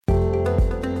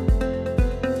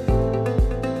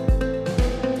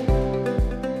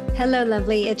Hello,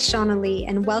 lovely. It's Shauna Lee,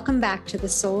 and welcome back to the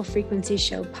Soul Frequency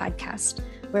Show podcast,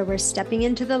 where we're stepping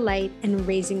into the light and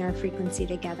raising our frequency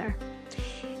together.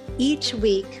 Each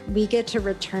week, we get to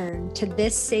return to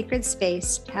this sacred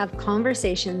space to have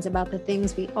conversations about the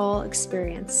things we all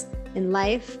experience in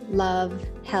life, love,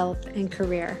 health, and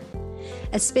career.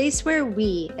 A space where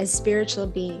we, as spiritual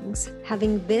beings,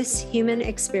 having this human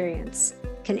experience,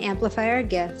 can amplify our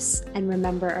gifts and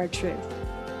remember our truth.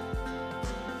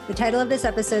 The title of this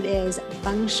episode is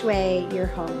Feng Shui Your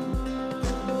Home.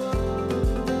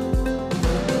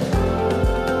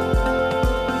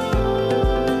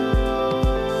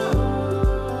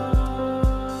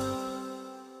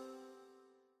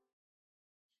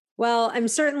 Well, I'm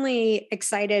certainly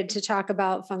excited to talk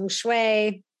about Feng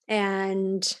Shui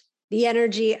and the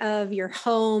energy of your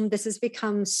home. This has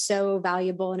become so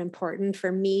valuable and important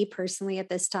for me personally at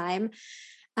this time.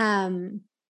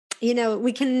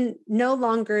 We can no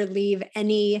longer leave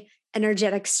any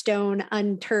energetic stone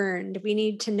unturned. We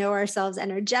need to know ourselves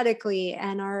energetically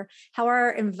and how our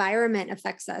environment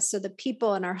affects us. So the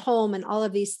people in our home and all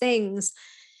of these things,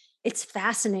 it's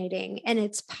fascinating and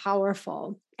it's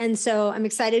powerful. And so I'm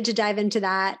excited to dive into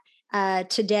that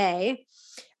today.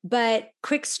 But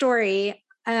quick story,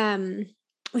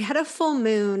 we had a full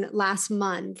moon last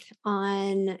month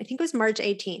on, I think it was March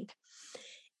 18th.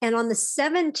 And on the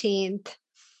 17th,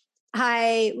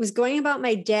 I was going about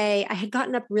my day. I had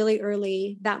gotten up really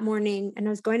early that morning and I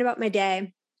was going about my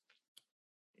day.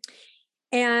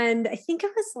 And I think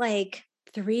it was like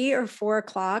 3 or 4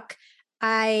 o'clock.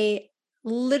 I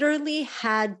literally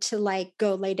had to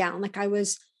go lay down. I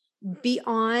was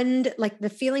beyond, the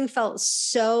feeling felt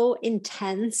so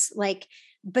intense,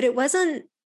 but it wasn't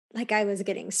like I was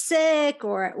getting sick,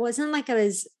 or it wasn't like I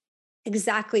was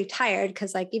exactly tired.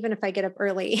 Cause even if I get up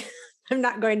early, I'm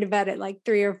not going to bed at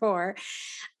 3 or 4.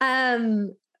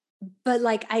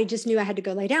 But I just knew I had to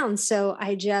go lay down. So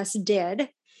I just did.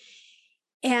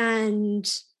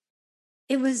 And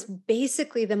it was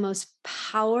basically the most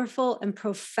powerful and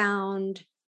profound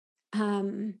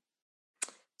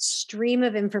stream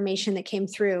of information that came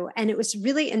through. And it was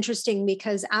really interesting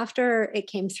because after it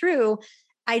came through,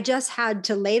 I just had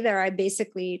to lay there. I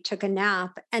basically took a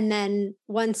nap. And then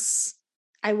once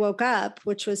I woke up,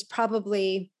 which was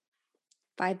probably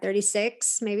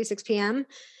 5:36, maybe 6 p.m.,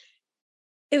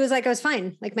 it was I was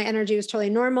fine. My energy was totally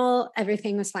normal.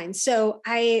 Everything was fine. So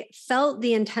I felt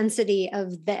the intensity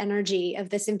of the energy of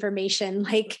this information,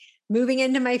 moving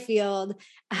into my field,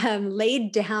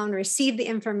 laid down, received the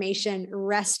information,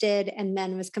 rested, and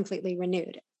then was completely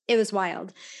renewed. It was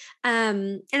wild.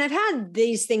 And I've had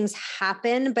these things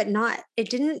happen, but it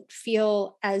didn't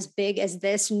feel as big as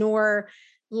this, nor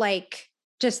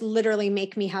just literally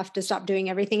make me have to stop doing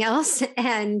everything else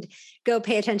and go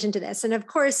pay attention to this. And of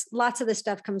course, lots of this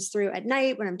stuff comes through at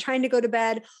night when I'm trying to go to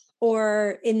bed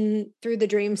or through the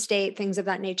dream state, things of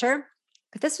that nature.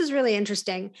 But this was really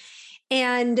interesting.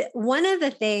 And one of the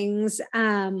things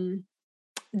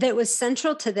that was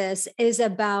central to this is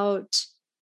about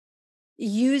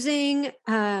using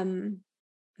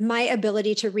my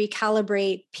ability to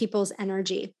recalibrate people's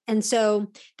energy. And so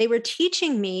they were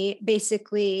teaching me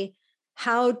basically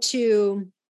how to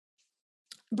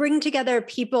bring together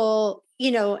people,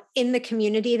 in the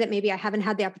community that maybe I haven't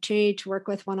had the opportunity to work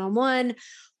with one-on-one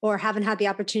or haven't had the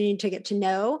opportunity to get to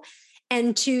know,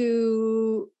 and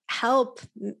to help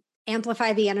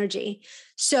amplify the energy.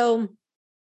 So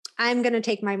I'm going to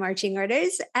take my marching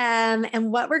orders.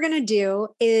 And what we're going to do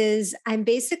is I'm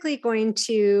basically going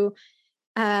to,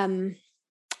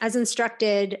 as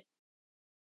instructed,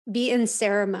 be in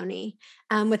ceremony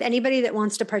with anybody that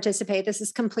wants to participate. This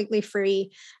is completely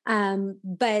free.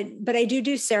 But I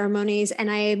do ceremonies,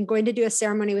 and I am going to do a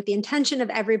ceremony with the intention of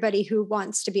everybody who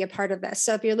wants to be a part of this.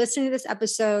 So if you're listening to this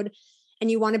episode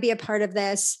and you want to be a part of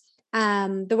this,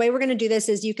 the way we're going to do this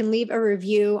is you can leave a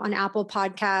review on Apple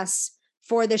Podcasts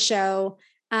for the show.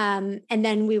 And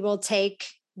then we will take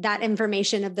that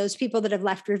information of those people that have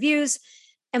left reviews,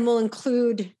 and we'll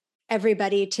include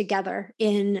everybody together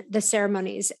in the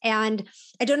ceremonies. And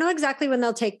I don't know exactly when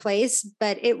they'll take place,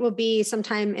 but it will be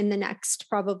sometime in the next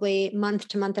probably month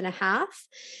to month and a half,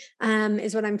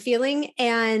 is what I'm feeling.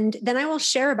 And then I will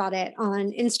share about it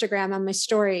on Instagram, on my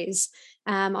stories.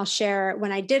 I'll share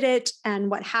when I did it and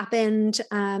what happened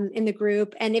in the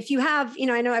group. And if you have,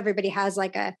 I know everybody has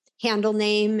a handle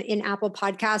name in Apple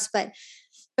Podcasts, but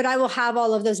I will have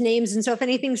all of those names. And so if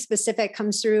anything specific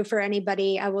comes through for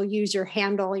anybody, I will use your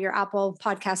handle, your Apple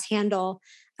Podcast handle,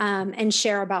 and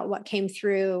share about what came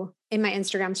through in my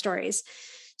Instagram stories.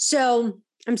 So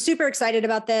I'm super excited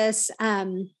about this.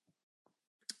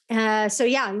 So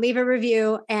yeah, leave a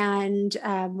review and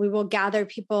we will gather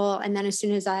people. And then as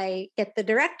soon as I get the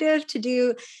directive to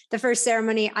do the first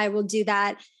ceremony, I will do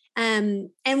that. And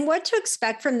what to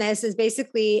expect from this is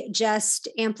basically just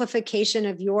amplification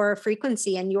of your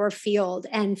frequency and your field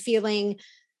and feeling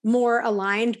more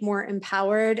aligned, more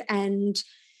empowered, and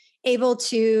able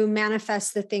to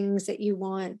manifest the things that you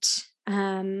want.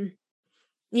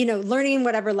 Learning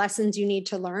whatever lessons you need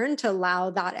to learn to allow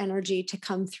that energy to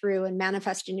come through and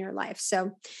manifest in your life.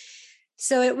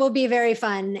 So it will be very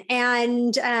fun.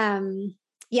 And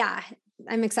yeah,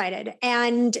 I'm excited.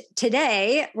 And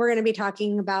today we're going to be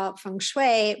talking about Feng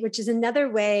Shui, which is another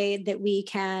way that we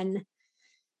can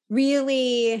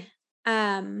really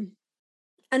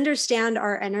understand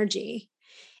our energy.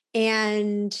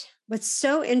 And what's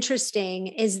so interesting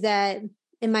is that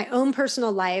in my own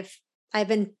personal life, I've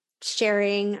been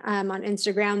sharing on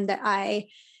Instagram that I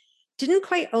didn't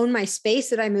quite own my space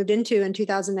that I moved into in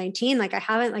 2019. Like I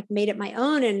haven't made it my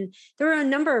own. And there were a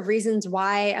number of reasons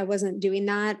why I wasn't doing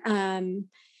that.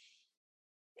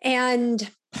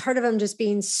 And part of them just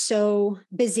being so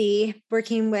busy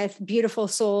working with beautiful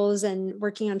souls and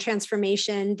working on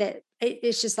transformation that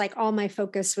it's just like all my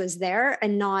focus was there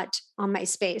and not on my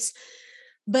space.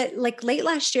 But like late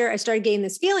last year, I started getting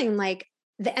this feeling like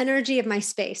the energy of my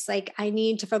space, like I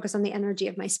need to focus on the energy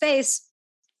of my space.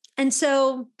 And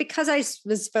so because I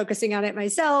was focusing on it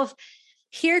myself,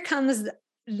 here comes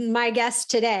my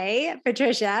guest today,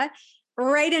 Patricia,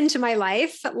 right into my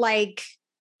life. Like,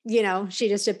 she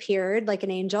just appeared like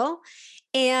an angel.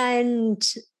 And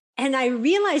I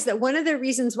realized that one of the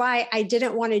reasons why I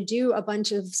didn't want to do a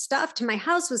bunch of stuff to my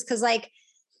house was because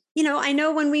I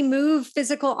know when we move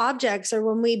physical objects or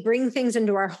when we bring things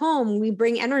into our home, we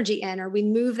bring energy in or we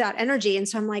move that energy. And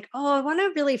so I'm like, I want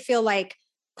to really feel like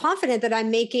confident that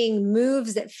I'm making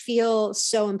moves that feel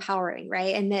so empowering,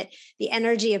 right? And that the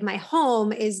energy of my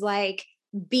home is like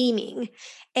beaming.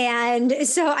 And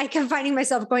so I kept finding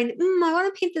myself going, I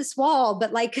want to paint this wall,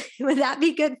 but like, would that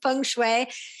be good feng shui?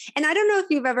 And I don't know if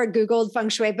you've ever Googled feng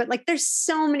shui, but like, there's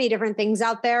so many different things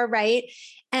out there, right?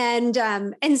 And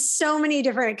so many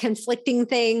different conflicting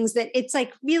things that it's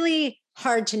like really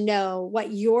hard to know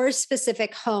what your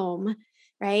specific home,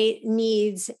 right,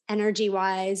 needs energy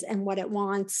wise and what it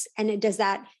wants. And does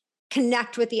that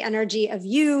connect with the energy of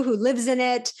you who lives in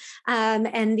it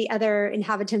and the other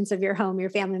inhabitants of your home, your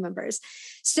family members.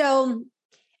 So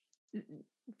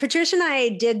Patricia and I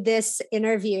did this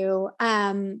interview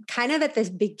kind of at the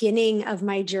beginning of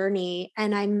my journey,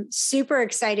 and I'm super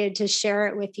excited to share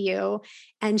it with you.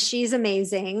 And she's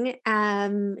amazing.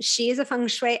 She is a feng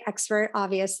shui expert,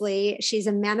 obviously. She's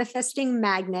a manifesting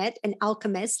magnet, an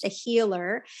alchemist, a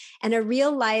healer, and a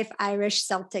real life Irish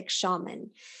Celtic shaman.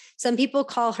 Some people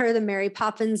call her the Mary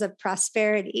Poppins of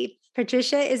prosperity.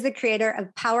 Patricia is the creator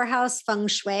of Powerhouse Feng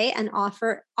Shui and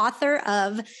author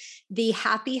of The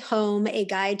Happy Home, a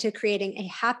guide to creating a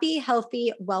happy,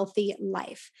 healthy, wealthy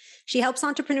life. She helps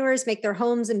entrepreneurs make their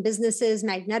homes and businesses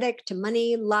magnetic to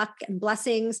money, luck, and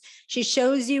blessings. She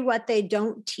shows you what they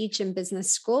don't teach in business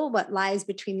school, what lies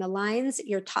between the lines,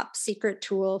 your top secret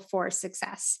tool for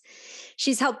success.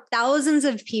 She's helped thousands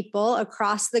of people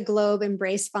across the globe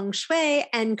embrace Feng Shui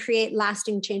and create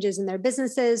lasting changes in their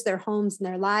businesses, their homes, and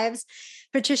their lives.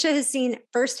 Patricia has seen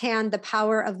firsthand the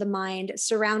power of the mind,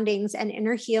 surroundings, and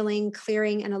inner healing,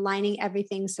 clearing and aligning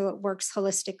everything so it works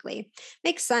holistically.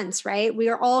 Makes sense, right? We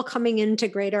are all coming into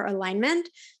greater alignment.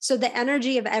 So the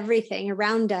energy of everything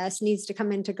around us needs to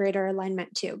come into greater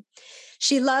alignment too.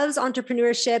 She loves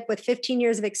entrepreneurship with 15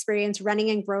 years of experience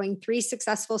running and growing 3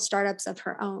 successful startups of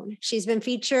her own. She's been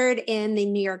featured in the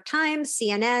New York Times,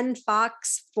 CNN,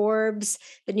 Fox, Forbes,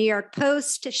 the New York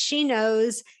Post, She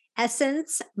Knows,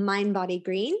 Essence, Mind Body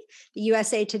Green, the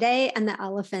USA Today, and the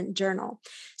Elephant Journal.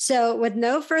 So with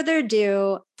no further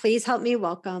ado, please help me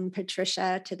welcome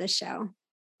Patricia to the show.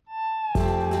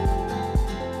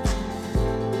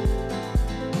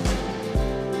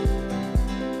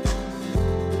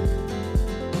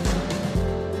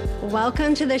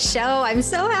 Welcome to the show. I'm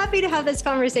so happy to have this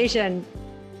conversation.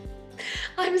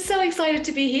 I'm so excited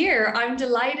to be here. I'm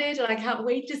delighted and I can't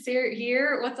wait to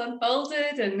hear what's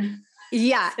unfolded. And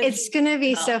yeah, it's going to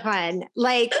be so fun.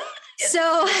 Like,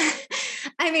 so,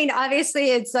 I mean,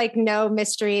 obviously it's like no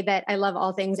mystery that I love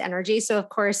all things energy. So of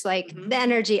course, like the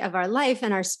energy of our life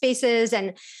and our spaces.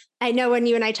 And I know when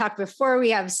you and I talked before, we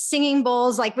have singing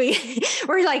bowls, like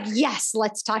we're like, yes,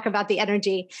 let's talk about the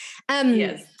energy.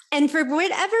 Yes. And for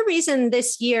whatever reason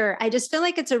this year, I just feel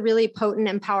like it's a really potent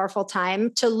and powerful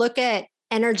time to look at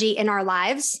energy in our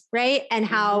lives, right? And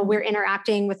how we're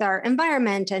interacting with our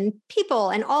environment and people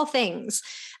and all things.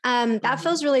 That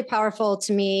feels really powerful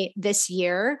to me this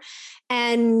year.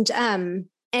 And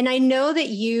I know that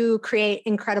you create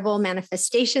incredible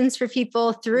manifestations for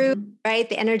people through, right,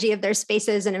 the energy of their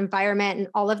spaces and environment and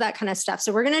all of that kind of stuff.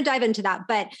 So we're going to dive into that.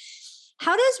 But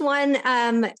how does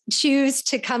one choose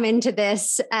to come into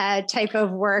this type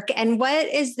of work? And what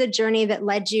is the journey that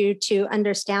led you to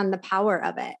understand the power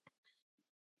of it?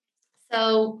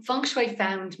 So Feng Shui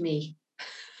found me.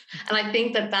 And I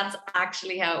think that that's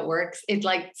actually how it works. It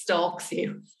like stalks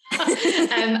you.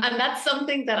 And that's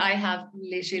something that I have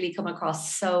literally come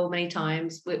across so many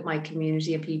times with my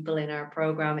community and people in our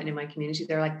program and in my community.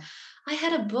 They're like, I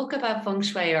had a book about Feng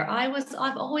Shui, or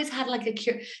I've always had like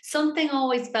something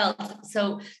always felt.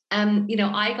 So,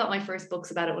 I got my first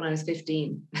books about it when I was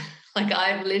 15. Like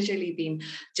I've literally been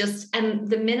and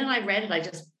the minute I read it, I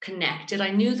just connected.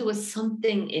 I knew there was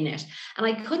something in it, and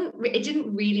it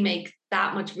didn't really make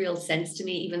that much real sense to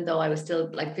me, even though I was still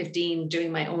like 15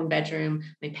 doing my own bedroom.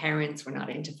 My parents were not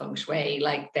into Feng Shui.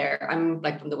 I'm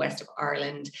like from the west of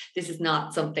Ireland. This is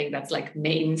not something that's like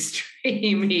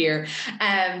mainstream here.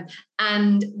 And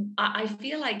I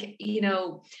feel like,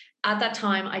 at that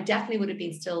time, I definitely would have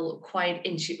been still quite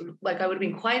I would have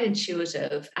been quite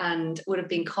intuitive, and would have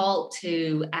been called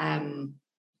to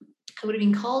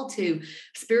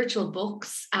spiritual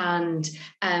books and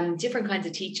different kinds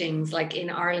of teachings. Like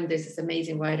in Ireland, there's this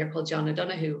amazing writer called John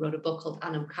O'Donoghue who wrote a book called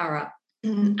Anam Cara.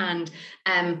 And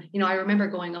I remember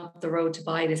going up the road to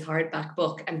buy this hardback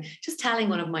book and just telling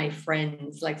one of my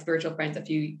friends, like spiritual friends, a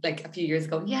few years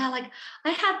ago, yeah, like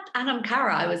I had Anam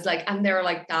Cara. I was like, and they were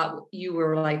like, that you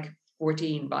were like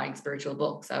 14 buying spiritual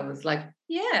books. I was like,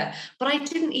 yeah, but I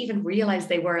didn't even realize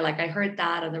they were. Like I heard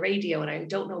that on the radio, and I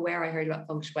don't know where I heard about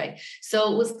Feng Shui.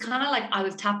 So it was kind of like I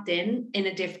was tapped in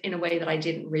a way that I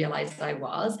didn't realize that I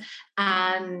was.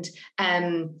 And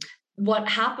what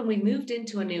happened, we moved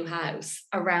into a new house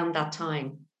around that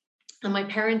time. And my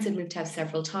parents had moved house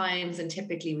several times, and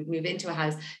typically we'd move into a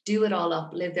house, do it all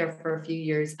up, live there for a few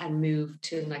years, and move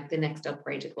to like the next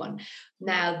upgraded one.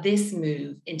 Now, this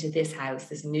move into this house,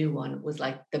 this new one, was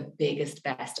like the biggest,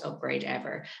 best upgrade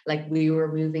ever. Like we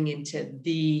were moving into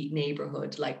the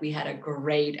neighborhood. Like we had a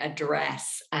great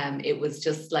address. It was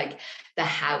just like the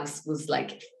house was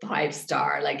like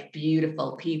 5-star, like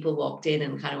beautiful. People walked in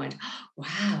and kind of went, oh,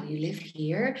 wow, you live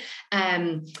here?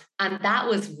 And that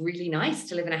was really nice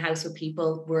to live in a house where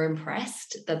people were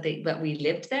impressed that we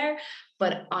lived there.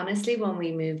 But honestly, when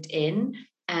we moved in,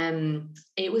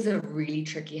 it was a really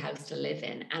tricky house to live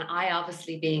in. And I,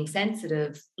 obviously being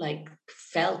sensitive, like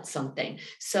felt something.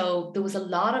 So there was a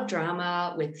lot of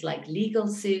drama with like legal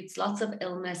suits, lots of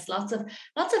illness, lots of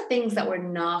things that were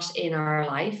not in our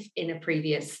life in a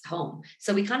previous home.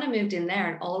 So we kind of moved in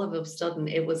there, and all of a sudden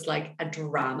it was like a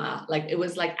drama. Like it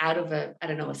was like out of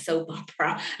a soap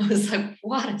opera. It was like,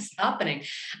 what is happening?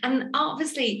 And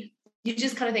obviously you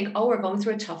just kind of think, oh, we're going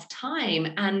through a tough time.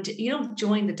 And you don't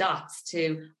join the dots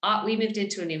to, we moved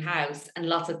into a new house and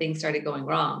lots of things started going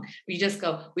wrong. You just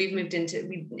go,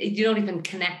 you don't even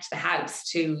connect the house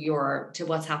to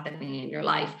what's happening in your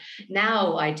life.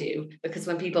 Now I do, because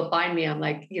when people find me, I'm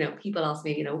like, people ask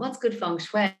me, what's good Feng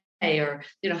Shui? Or,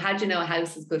 how do you know a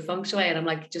house is good Feng Shui? And I'm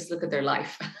like, just look at their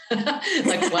life.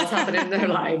 Like what's happening in their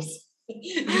lives.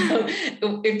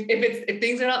 If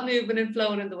things are not moving and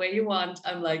flowing in the way you want,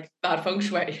 I'm like, bad Feng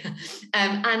Shui.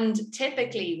 And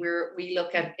typically we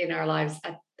look at in our lives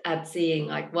at seeing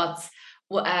like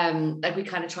like we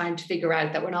kind of trying to figure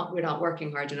out that we're not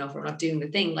working hard enough, we're not doing the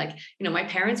thing. Like, my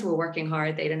parents were working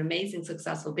hard, they had an amazing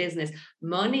successful business.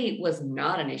 Money was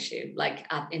not an issue, like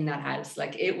in that house.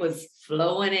 Like it was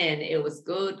flowing in, it was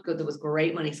good, there was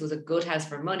great money. So it was a good house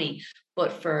for money,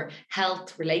 but for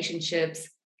health, relationships,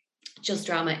 just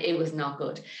drama, it was not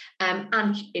good.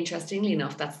 And interestingly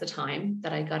enough, that's the time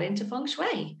that I got into Feng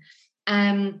Shui.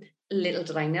 Little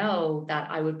did I know that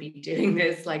I would be doing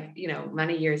this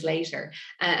many years later.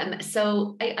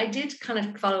 So I did kind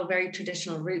of follow a very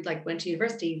traditional route, like went to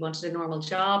university, wanted a normal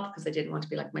job because I didn't want to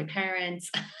be like my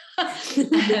parents.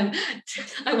 I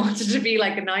wanted to be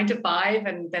like a 9-to-5,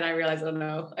 and then I realized, oh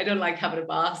no, I don't like having a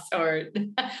boss or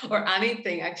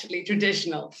anything actually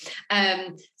traditional.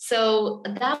 So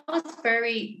that was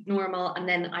very normal. And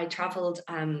then I traveled.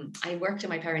 I worked in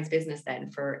my parents' business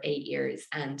then for 8 years,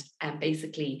 and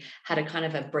basically had a kind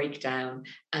of a breakdown.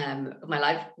 My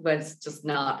life was just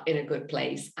not in a good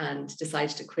place, and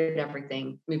decided to quit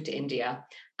everything, move to India.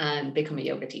 and become a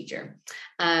yoga teacher.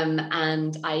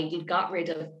 And I got rid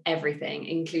of everything,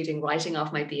 including writing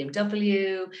off my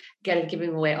BMW,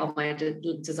 giving away all my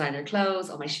designer clothes,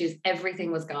 all my shoes,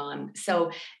 everything was gone.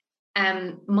 So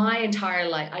my entire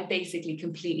life, I basically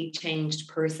completely changed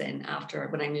person after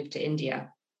when I moved to India.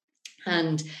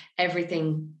 And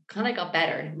everything kind of got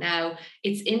better. Now,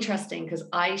 it's interesting because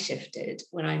I shifted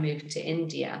when I moved to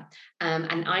India.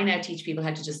 And I now teach people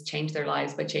how to just change their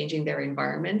lives by changing their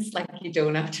environments. Like, you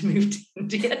don't have to move to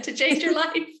India to change your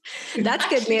life. That's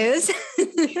good news.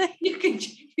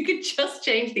 You could just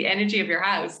change the energy of your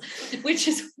house, which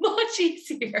is much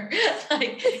easier.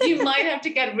 Like, you might have to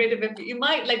get rid of it. You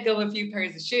might let go of a few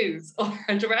pairs of shoes or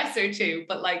a dress or two,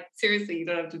 but like, seriously, you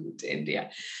don't have to move to India.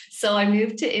 So I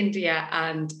moved to India,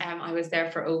 and I was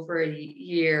there for over a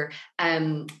year,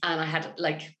 and I had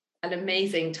like an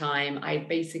amazing time. I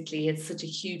basically had such a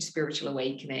huge spiritual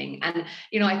awakening, and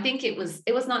I think it was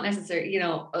not necessary.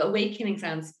 Awakening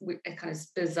sounds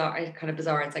kind of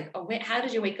bizarre. It's like, oh wait, how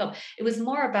did you wake up? It was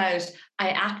more about, I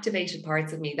activated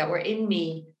parts of me that were in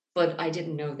me, but I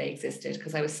didn't know they existed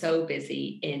because I was so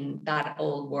busy in that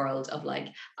old world of like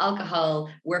alcohol,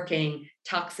 working,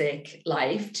 toxic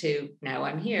life, to now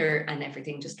I'm here and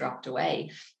everything just dropped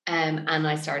away. And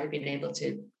I started being able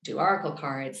to do oracle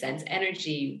cards, sense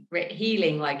energy,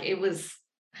 healing. Like, it was,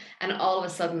 and all of a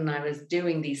sudden I was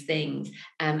doing these things,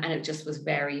 and it just was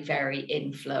very, very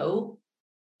in flow,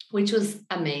 which was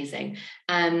amazing.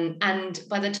 And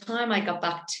by the time I got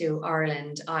back to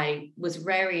Ireland, I was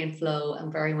very in flow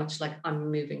and very much like,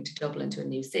 I'm moving to Dublin, to a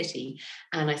new city.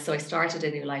 And so I started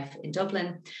a new life in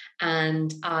Dublin,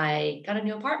 and I got a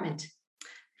new apartment.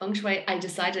 Feng Shui, I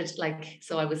decided,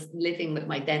 so I was living with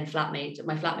my then flatmate.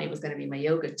 My flatmate was going to be my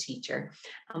yoga teacher.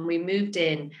 And we moved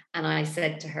in, and I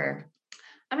said to her,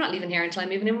 I'm not leaving here until I'm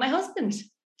moving in with my husband.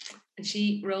 And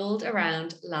she rolled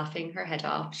around laughing her head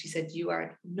off. She said, you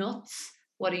are nuts.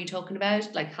 What are you talking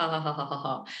about? Like, ha, ha, ha, ha, ha,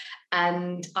 ha.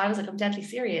 And I was like, I'm deadly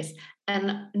serious.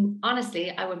 And honestly,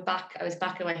 I was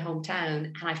back in my hometown,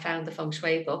 and I found the Feng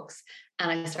Shui books, and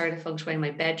I started Feng Shui in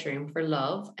my bedroom for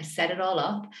love. I set it all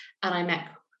up, and I met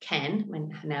Ken, my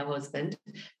now husband,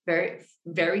 very,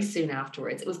 very soon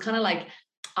afterwards. It was kind of like,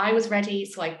 I was ready,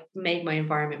 so I made my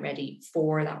environment ready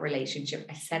for that relationship.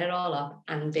 I set it all up,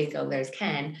 and bingo, there's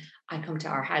Ken. I come to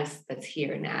our house that's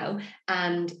here now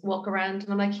and walk around,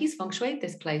 and I'm like, he's Feng Shui'd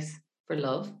this place for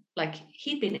love. Like,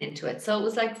 he'd been into it. So it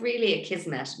was like really a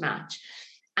kismet match.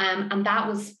 And that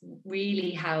was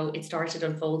really how it started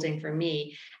unfolding for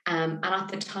me. And at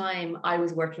the time, I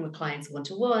was working with clients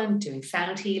one-to-one, doing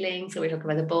sound healing. So we talked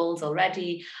about the bowls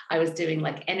already. I was doing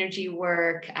like energy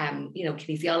work,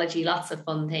 kinesiology, lots of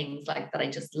fun things like that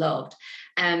I just loved.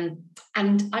 And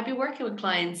I'd be working with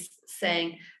clients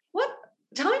saying,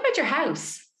 tell me about your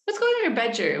house. What's going on in your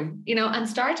bedroom? And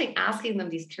starting asking them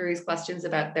these curious questions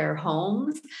about their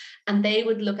homes. And they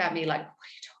would look at me like, what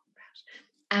are you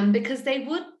talking about? Because they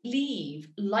would leave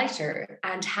lighter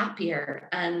and happier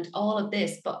and all of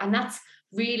this. And that's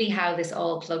really how this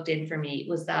all plugged in for me,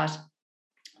 was that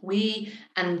we,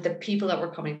 and the people that were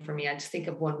coming for me, I just think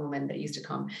of one woman that used to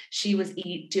come. She was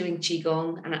doing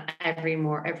qigong, and every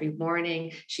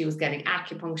morning she was getting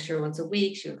acupuncture once a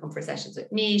week. She would come for sessions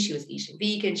with me. She was eating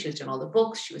vegan. She was doing all the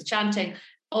books. She was chanting,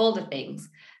 all the things.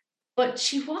 But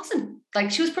she wasn't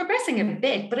she was progressing a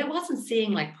bit, but it wasn't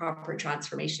seeing like proper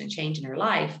transformation and change in her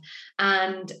life.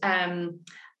 And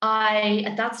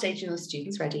at that stage,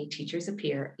 students ready, teachers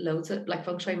appear, loads of like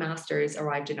Feng Shui masters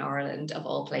arrived in Ireland, of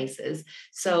all places.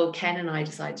 So Ken and I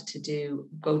decided to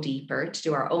go deeper, to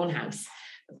do our own house.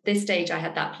 At this stage, I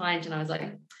had that client, and I was like,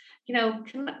 can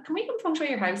we come Feng Shui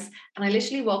your house? And I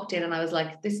literally walked in, and I was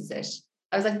like, this is it.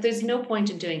 I was like, there's no point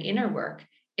in doing inner work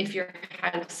if your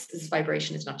house's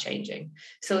vibration is not changing.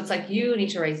 So it's like, you need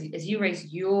to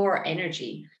raise your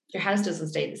energy, your house doesn't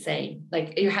stay the same.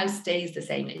 Like, your house stays the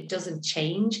same. It doesn't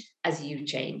change as you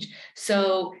change.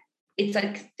 So it's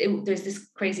like, there's this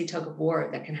crazy tug of war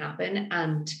that can happen.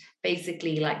 And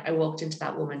basically, like, I walked into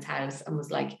that woman's house and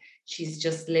was like, she's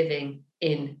just living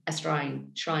in a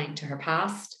shrine to her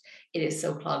past. It is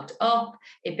so clogged up.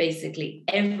 It basically,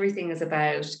 everything is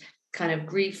about kind of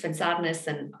grief and sadness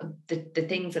and the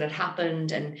things that had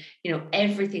happened, and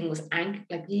everything was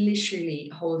like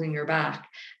literally holding her back.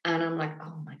 And I'm like,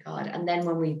 oh my God. And then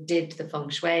when we did the Feng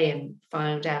Shui and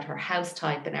found out her house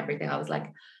type and everything, I was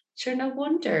like, sure, no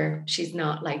wonder she's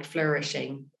not like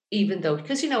flourishing, even though,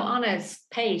 because on a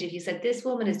page, if you said this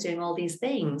woman is doing all these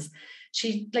things,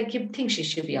 she, like, you'd think she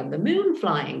should be on the moon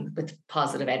flying with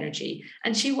positive energy,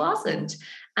 and she wasn't.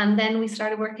 And then we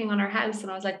started working on our house,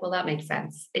 and I was like, well, that makes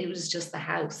sense. It was just the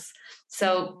house.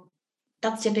 So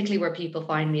that's typically where people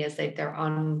find me, is that they're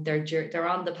on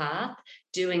the path,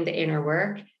 doing the inner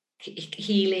work,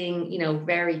 healing,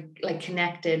 very like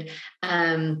connected.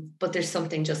 But there's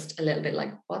something just a little bit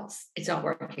like, it's not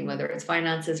working, whether it's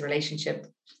finances, relationship,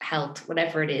 health,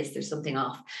 whatever it is, there's something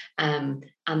off. And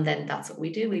then that's what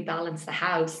we do. We balance the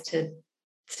house to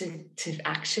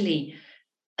actually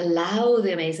allow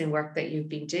the amazing work that you've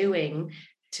been doing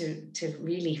to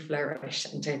really flourish,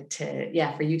 and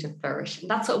for you to flourish. And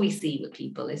that's what we see with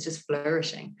people, is just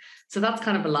flourishing. So that's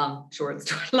kind of a long story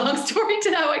to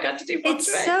how I got to do feng shui.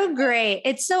 It's so great.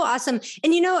 It's so awesome.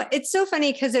 And it's so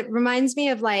funny because it reminds me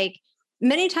of like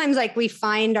many times, like we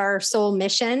find our soul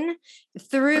mission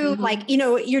through like,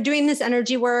 you're doing this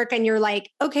energy work and you're like,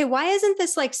 okay, why isn't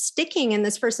this like sticking in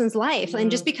this person's life?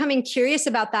 And just becoming curious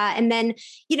about that. And then,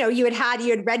 you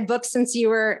had read books since you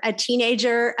were a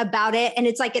teenager about it. And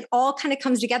it's like, it all kind of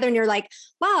comes together and you're like,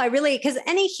 wow, because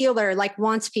any healer like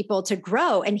wants people to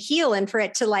grow and heal and for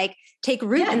it to like take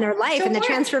root in their life and the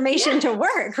transformation to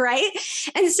work. Right.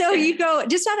 And so you go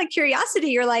just out of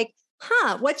curiosity, you're like,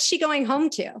 what's she going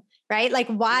home to? Right? Like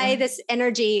why this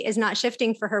energy is not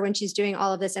shifting for her when she's doing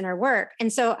all of this inner work.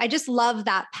 And so I just love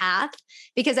that path,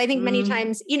 because I think many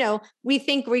times, we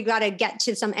think we got to get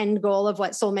to some end goal of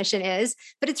what soul mission is,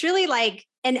 but it's really like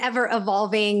an ever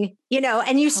evolving,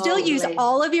 and you still use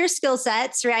all of your skill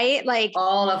sets, right? Like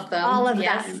all of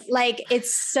them. Like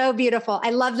it's so beautiful. I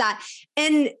love that.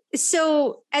 And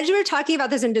so as you were talking about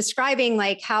this and describing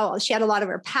like how she had a lot of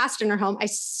her past in her home, I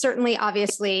certainly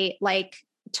obviously like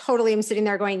totally am sitting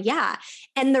there going, yeah.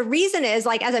 And the reason is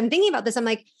like, as I'm thinking about this, I'm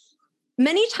like,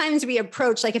 many times we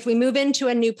approach, like if we move into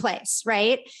a new place,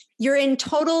 right? You're in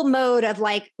total mode of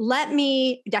like, let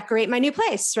me decorate my new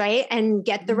place, right? And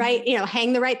get the right,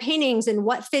 hang the right paintings and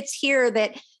what fits here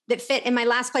that fit in my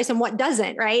last place and what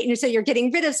doesn't, right? And so you're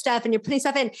getting rid of stuff and you're putting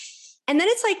stuff in. And then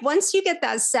it's like, once you get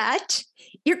that set,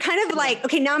 you're kind of like,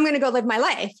 okay, now I'm going to go live my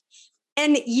life.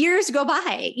 And years go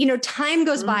by, time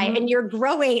goes by and you're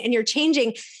growing and you're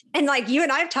changing. And like you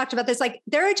and I have talked about this, like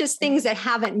there are just things that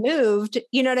haven't moved,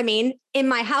 you know what I mean? In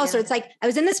my house, or it's like, I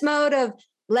was in this mode of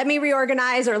let me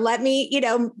reorganize or let me,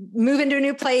 move into a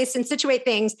new place and situate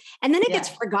things. And then it gets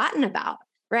forgotten about,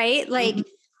 right? Like,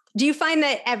 do you find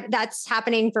that that's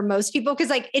happening for most people? Cause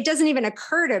like, it doesn't even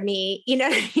occur to me,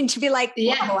 to be like,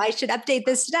 whoa, I should update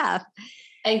this stuff.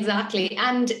 Exactly.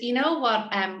 And you know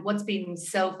what, what's been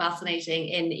so fascinating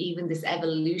in even this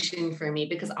evolution for me,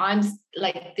 because I'm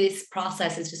like, this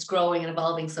process is just growing and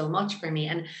evolving so much for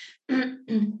me.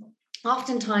 And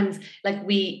oftentimes like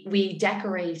we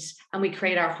decorate and we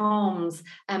create our homes,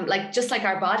 like just like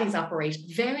our bodies operate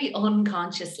very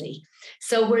unconsciously.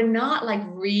 So we're not like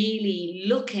really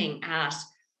looking at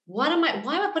why am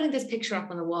I putting this picture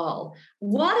up on the wall?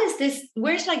 What is this?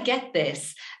 Where should I get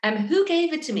this? Who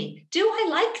gave it to me? Do I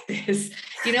like this?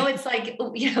 It's like,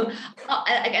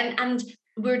 and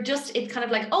we're just, it's kind of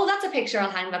like, oh, that's a picture,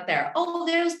 I'll hang that there. Oh,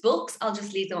 there's books, I'll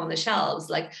just leave them on the shelves.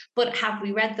 Like, but have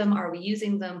we read them? Are we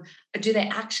using them? Do they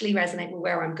actually resonate with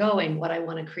where I'm going, what I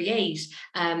want to create?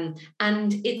 And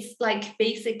it's like,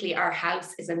 basically our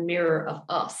house is a mirror of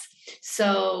us.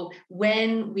 So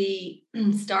when we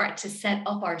start to set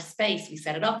up our space, we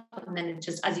set it up, and then it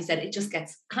just, as you said, it just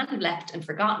gets kind of left and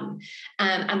forgotten.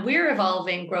 And we're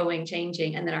evolving, growing,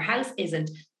 changing, and then our house isn't.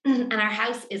 And our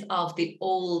house is of the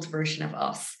old version of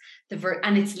us,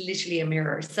 and it's literally a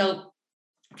mirror. So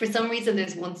for some reason,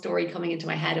 there's one story coming into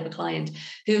my head of a client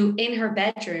who in her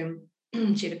bedroom,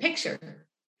 she had a picture.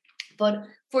 But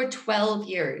for 12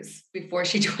 years before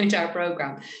she joined our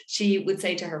program, she would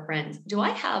say to her friends, do I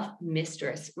have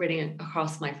mistress written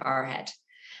across my forehead?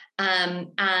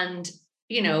 And,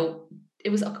 it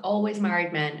was always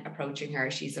married men approaching her.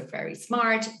 She's a very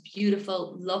smart,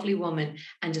 beautiful, lovely woman,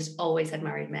 and just always had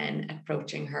married men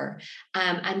approaching her.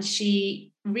 And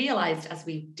she realized, as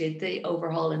we did the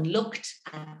overhaul and looked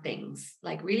at things,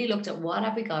 like really looked at what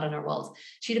have we got on our walls,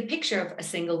 she had a picture of a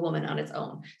single woman on its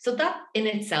own. So that in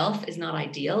itself is not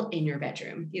ideal in your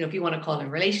bedroom. If you want to call it a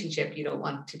relationship, you don't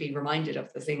want to be reminded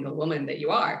of the single woman that you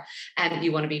are. And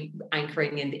you want to be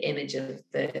anchoring in the image of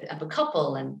a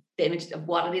couple and the image of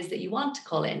what it is that you want to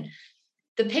call in.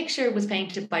 The picture was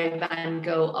painted by Van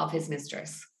Gogh of his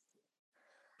mistress.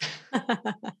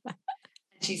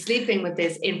 She's sleeping with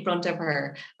this in front of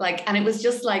her. And it was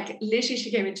just like, literally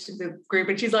she came into the group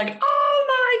and she's like,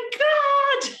 oh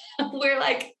my God. We're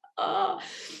like, oh.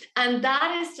 And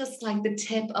that is just like the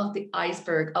tip of the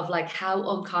iceberg of like how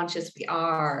unconscious we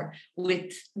are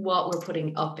with what we're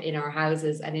putting up in our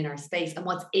houses and in our space and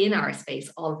what's in our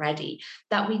space already,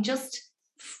 that we just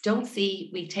don't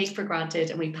see, we take for granted,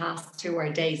 and we pass through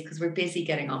our days because we're busy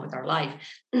getting on with our life.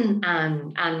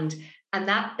 And And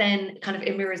that then kind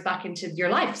of mirrors back into your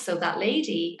life. So that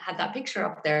lady had that picture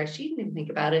up there. She didn't even think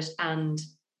about it. And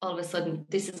all of a sudden,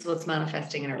 this is what's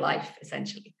manifesting in her life,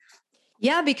 essentially.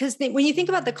 Yeah, because when you think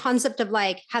about the concept of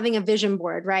like having a vision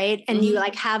board, right? And you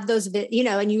like have those, you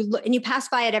know, and you pass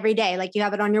by it every day, like you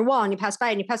have it on your wall and you pass by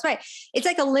it and you pass by it. It's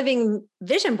like a living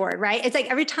vision board, right? It's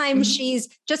like every time she's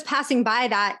just passing by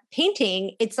that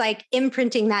painting, it's like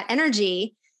imprinting that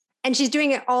energy, and she's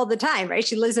doing it all the time, right?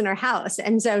 She lives in her house.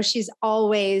 And so she's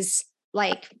always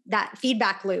like that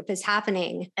feedback loop is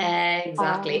happening.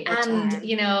 Exactly. And,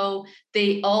 you know,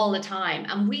 all the time.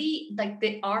 And we like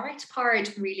the art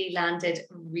part really landed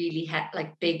really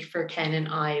like big for Ken and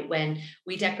I when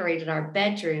we decorated our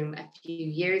bedroom a few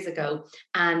years ago.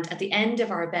 And at the end of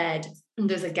our bed,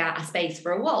 there's a space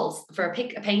for a walls for a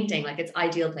painting, like it's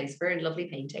ideal place for a lovely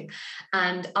painting.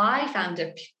 And I found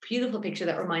a beautiful picture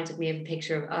that reminded me of a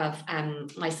picture of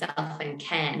myself and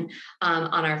Ken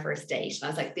on our first date. And I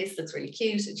was like, this looks really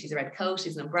cute. And she's a red coat,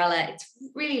 she's an umbrella. It's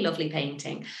really lovely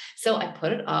painting. So I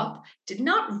put it up, did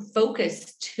not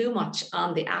focus too much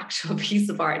on the actual piece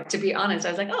of art. To be honest, I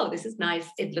was like, oh, this is nice.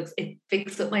 It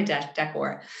fits with my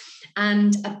decor.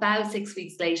 And about 6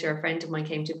 weeks later, a friend of mine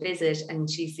came to visit, and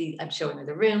I'm showing her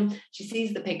the room. She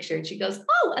sees the picture and she goes,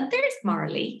 oh, and there's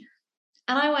Marley.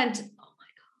 And I went, oh my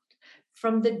God.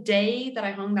 From the day that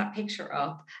I hung that picture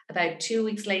up, about 2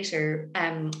 weeks later,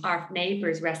 our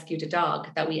neighbors rescued a dog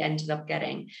that we ended up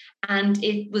getting. And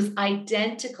it was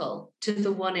identical to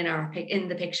the one in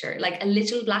the picture, like a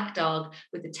little black dog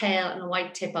with a tail and a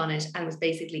white tip on it. And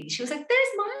she was like, there's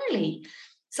Marley.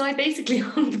 So I basically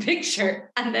hung the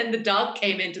picture, and then the dog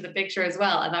came into the picture as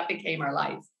well. And that became our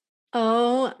life.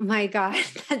 Oh my God.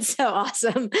 That's so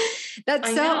awesome.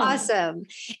 That's so awesome.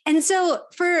 And so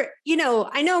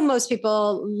I know most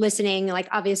people listening, like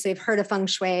obviously have heard of Feng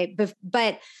Shui,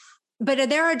 but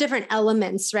there are different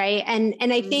elements, right? And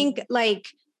I think like,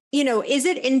 is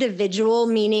it individual,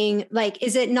 meaning like,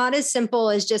 is it not as simple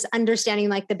as just understanding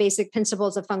like the basic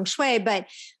principles of Feng Shui, but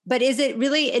is it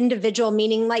really individual,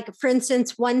 meaning like, for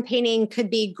instance, one painting could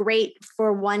be great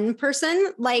for one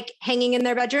person, like hanging in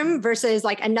their bedroom versus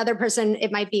like another person,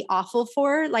 it might be awful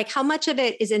for, like, how much of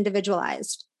it is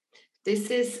individualized?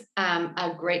 This is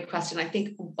a great question. I think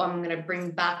what I'm going to bring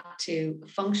back to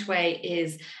Feng Shui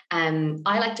is, I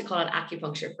like to call it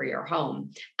acupuncture for your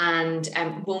home. And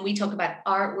when we talk about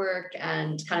artwork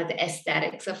and kind of the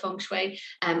aesthetics of Feng Shui,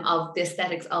 of the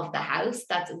aesthetics of the house,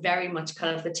 that's very much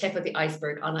kind of the tip of the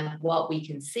iceberg on what we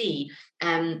can see.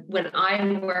 When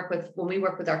we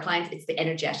work with our clients, it's the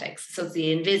energetics. So it's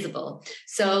the invisible.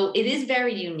 So it is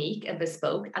very unique and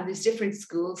bespoke, and there's different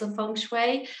schools of Feng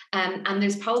Shui. And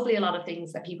there's probably a lot of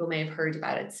things that people may have heard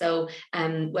about it. So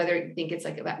whether you think it's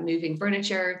like about moving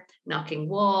furniture, knocking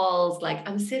walls, like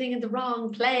I'm sitting in the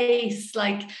wrong place,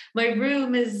 like my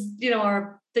room is,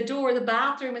 or the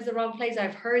bathroom is the wrong place.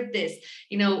 I've heard this,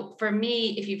 for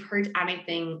me, if you've heard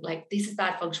anything like this is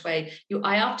bad Feng Shui,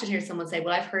 I often hear someone say,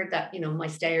 well, I've heard that, my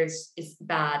stairs is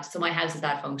bad, so my house is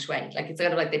bad Feng Shui. Like it's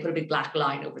sort of like they put a big black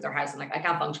line over their house and like, I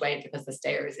can't Feng Shui it because the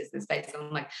stairs is this place. And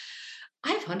I'm like,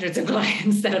 I have hundreds of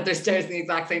clients that have their stairs in the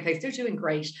exact same place. They're doing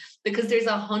great because there's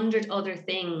 100 other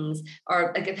things,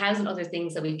 or like 1,000 other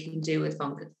things that we can do with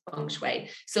Feng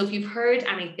Shui. So if you've heard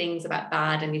any things about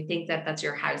bad and you think that that's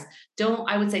your house,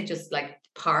 I would say just like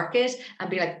park it and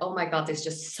be like, oh my God, there's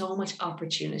just so much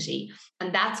opportunity.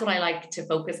 And that's what I like to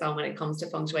focus on when it comes to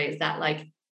Feng Shui, is that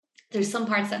like, there's some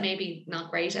parts that may be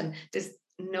not great, and there's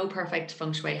no perfect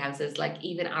Feng Shui houses. Like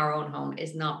even our own home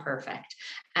is not perfect.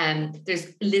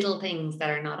 There's little things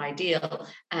that are not ideal.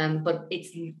 But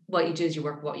it's what you do is you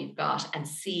work with what you've got and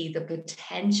see the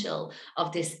potential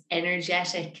of this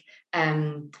energetic,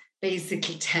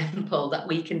 basically temple that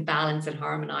we can balance and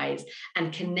harmonize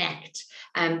and connect.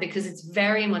 Because it's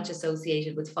very much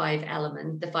associated with the five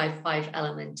element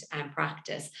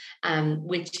practice,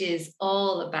 which is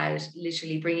all about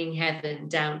literally bringing heaven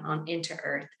down into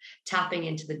earth, tapping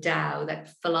into the Tao, that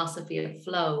philosophy of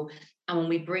flow. And when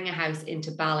we bring a house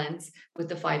into balance with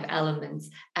the five elements,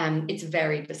 it's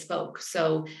very bespoke.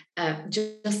 So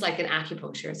just like an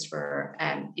acupuncturist,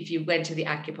 if you went to the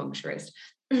acupuncturist,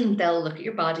 they'll look at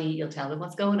your body, you'll tell them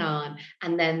what's going on.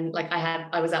 And then like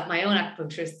I was at my own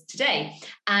acupuncturist today,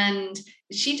 and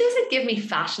she doesn't give me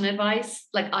fashion advice.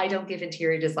 Like I don't give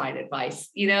interior design advice,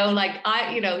 like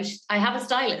I have a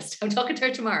stylist. I'm talking to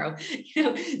her tomorrow,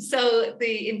 so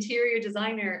the interior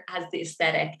designer has the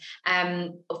aesthetic.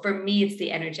 For me, it's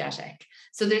the energetic.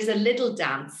 So there's a little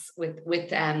dance with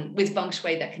Feng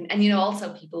Shui that can, and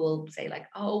also people will say like,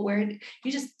 oh, where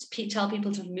you just tell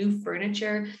people to move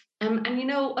furniture. And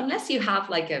unless you have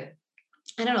like a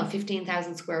I don't know,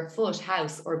 15,000 square foot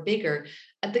house or bigger,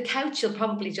 the couch will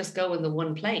probably just go in the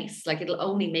one place. Like it'll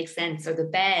only make sense, or the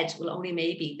bed will only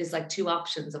maybe, there's like two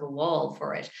options of a wall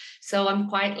for it. So I'm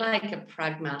quite like a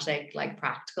pragmatic, like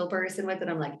practical person with it.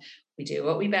 I'm like, we do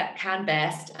what we can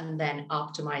best and then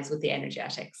optimize with the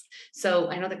energetics.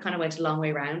 So I know that kind of went a long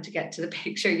way around to get to the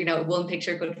picture, you know, one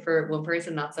picture good for one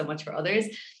person, not so much for others.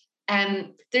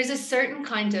 There's a certain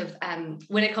kind of,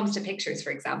 when it comes to pictures,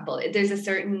 for example, there's a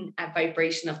certain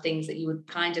vibration of things that you would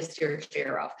kind of steer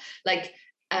clear of. Like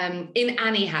in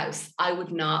any house, I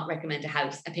would not recommend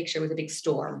a picture with a big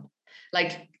storm,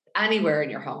 like anywhere in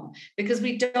your home, because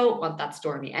we don't want that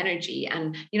stormy energy.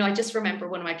 And, you know, I just remember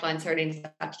one of my clients, her name's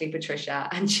actually Patricia,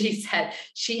 and she said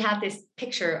she had this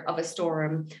picture of a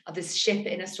storm, of this ship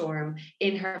in a storm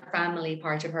in her family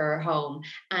part of her home.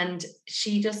 And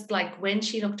she just, like, when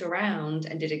she looked around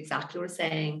and did exactly what I was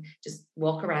saying, just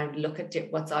walk around, look at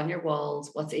what's on your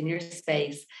walls, what's in your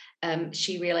space.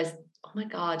 She realized, oh my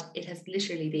God, it has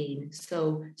literally been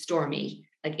so stormy,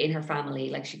 like in her family.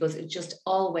 Like she goes, it just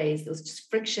always, there was just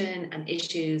friction and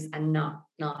issues and not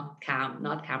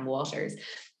calm waters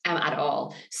at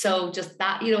all. So just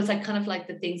that, you know, it's like kind of like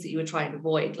the things that you would try and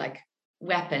avoid, like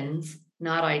weapons,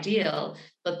 not ideal,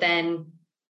 but then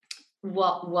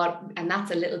and that's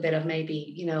a little bit of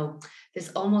maybe, you know, there's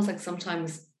almost like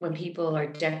sometimes when people are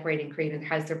decorating, creating their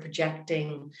house, they're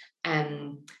projecting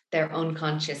their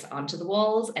unconscious onto the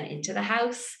walls and into the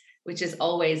house, which is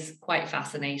always quite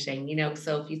fascinating, you know.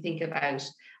 So if you think about,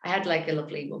 I had like a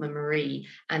lovely woman, Marie,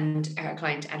 and her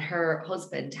client, and her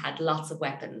husband had lots of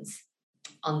weapons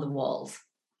on the walls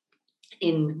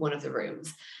in one of the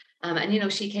rooms. And, you know,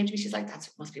 she came to me, she's like, that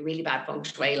must be really bad feng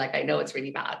shui. Like, I know it's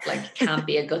really bad. Like, can't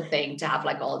be a good thing to have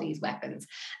like all these weapons.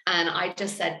 And I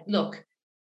just said, look,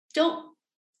 don't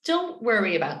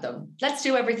worry about them. Let's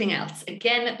do everything else.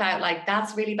 Again, about like,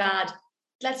 that's really bad.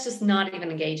 Let's just not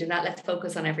even engage in that. Let's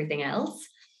focus on everything else.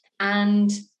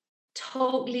 And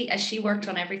totally, as she worked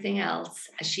on everything else,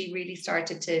 as she really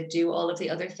started to do all of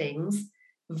the other things,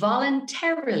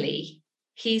 voluntarily,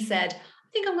 he said,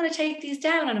 I think I'm going to take these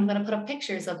down and I'm going to put up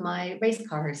pictures of my race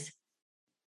cars.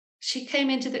 She came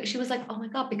she was like, oh my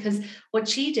God, because what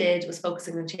she did was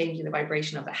focusing on changing the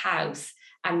vibration of the house,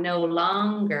 and no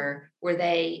longer were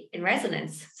they in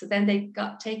resonance. So then they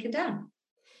got taken down.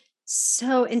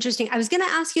 So interesting. I was going to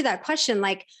ask you that question.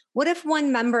 Like, what if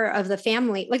one member of the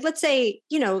family, like, let's say,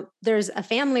 you know, there's a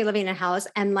family living in a house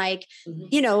and like,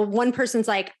 you know, one person's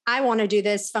like, I want to do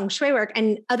this feng shui work,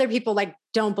 and other people like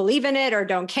don't believe in it or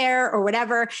don't care or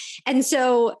whatever. And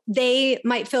so they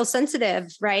might feel sensitive,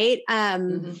 right?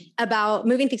 About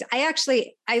moving things.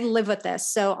 I live with this.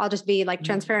 So I'll just be like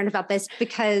transparent about this,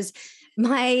 because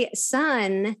my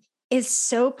son is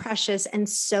so precious and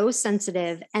so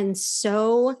sensitive and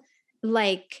so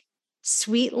like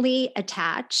sweetly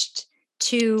attached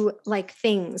to like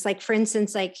things. Like, for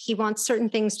instance, like he wants certain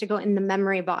things to go in the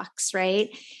memory box,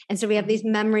 right? And so we have these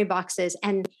memory boxes,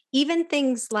 and even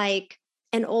things like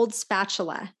an old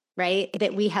spatula, right,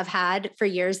 that we have had for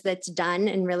years that's done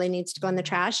and really needs to go in the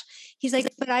trash. He's like,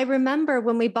 but I remember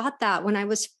when we bought that when I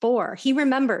was 4. He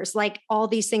remembers like all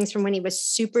these things from when he was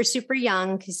super, super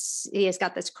young, because he has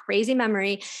got this crazy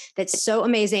memory that's so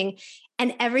amazing.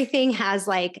 And everything has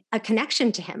like a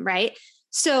connection to him, right?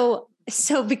 So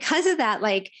because of that,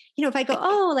 like, you know, if I go,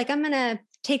 oh, like I'm going to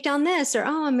take down this, or,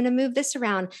 oh, I'm going to move this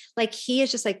around. Like, he is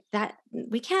just like that.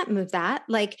 We can't move that.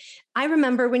 Like, I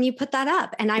remember when you put that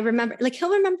up, and I remember, like,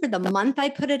 he'll remember the month I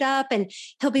put it up, and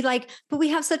he'll be like, but we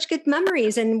have such good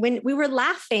memories. And when we were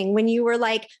laughing, when you were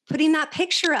like putting that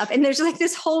picture up, and there's like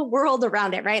this whole world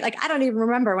around it, right? Like, I don't even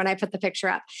remember when I put the picture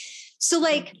up. So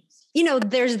like, you know,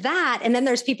 there's that. And then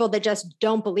there's people that just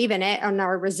don't believe in it and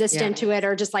are resistant to it,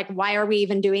 or just like, why are we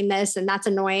even doing this? And that's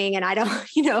annoying. And I don't,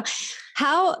 you know,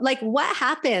 how, like, what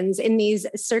happens in these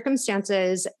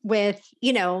circumstances with,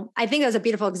 you know, I think that was a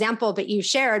beautiful example, but you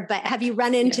shared, but have you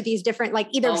run into these different, like,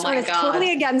 either someone is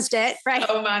totally against it, right?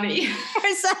 So many.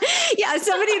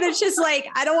 Somebody that's just like,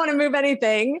 I don't want to move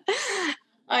anything.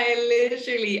 I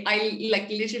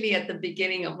literally at the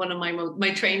beginning of one of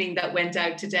my training that went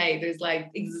out today, there's like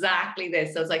exactly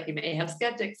this. So I was like, you may have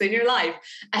skeptics in your life.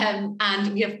 And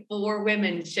we have 4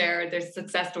 women share their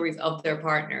success stories of their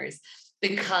partners,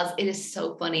 because it is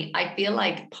so funny. I feel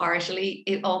like partially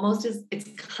it almost is, it's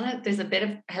kind of, there's a bit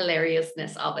of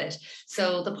hilariousness of it.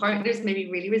 So the partners may be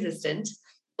really resistant,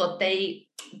 but they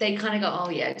kind of go, oh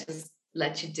yeah, just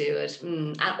let you do it.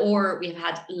 Or we've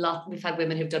had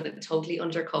women who've done it totally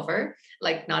undercover,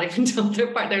 like not even done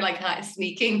their part. They're like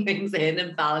sneaking things in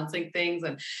and balancing things.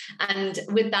 And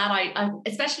with that, I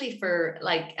especially for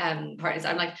like partners,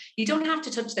 I'm like, you don't have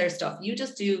to touch their stuff. You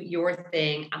just do your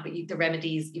thing, but the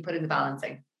remedies you put in the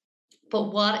balancing.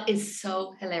 But what is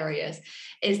so hilarious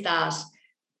is that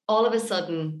all of a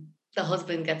sudden, the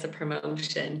husband gets a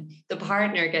promotion, the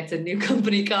partner gets a new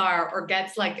company car, or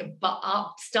gets like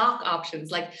stock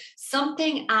options, like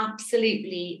something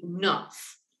absolutely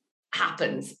nuts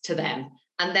happens to them.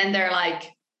 And then they're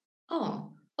like,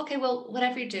 oh, okay, well,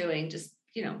 whatever you're doing, just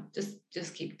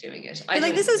keep doing it. You're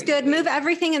like, this is good. Move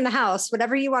everything in the house,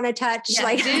 whatever you want to touch. Yeah,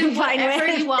 like do whatever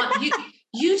you want.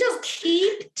 You just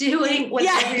keep doing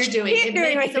whatever you're doing. It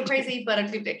makes me so crazy, but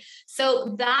I keep doing.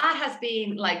 So that has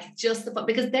been like just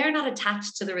because they're not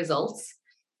attached to the results.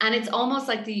 And it's almost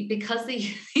like because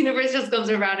the universe just comes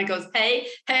around and goes, hey,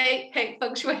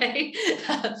 Feng Shui.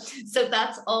 So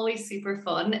that's always super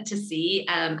fun to see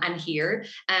and hear.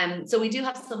 So we do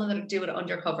have some that do it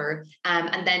undercover.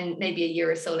 And then maybe a year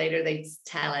or so later, they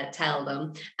tell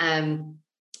them.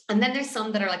 And then there's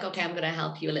some that are like, okay, I'm going to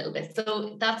help you a little bit.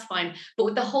 So that's fine. But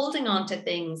with the holding on to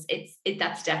things,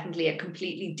 that's definitely a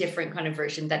completely different kind of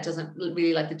version that doesn't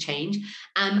really like the change.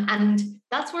 And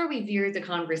that's where we veered the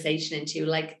conversation into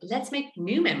like, let's make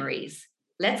new memories.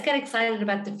 Let's get excited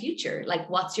about the future. Like,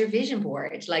 what's your vision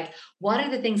board? Like, what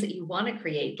are the things that you want to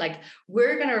create? Like,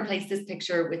 we're going to replace this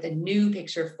picture with a new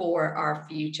picture for our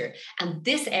future. And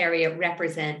this area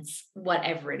represents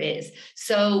whatever it is.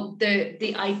 So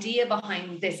the idea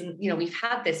behind this, and, we've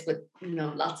had this with,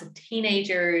 lots of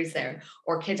teenagers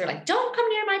or kids are like, don't come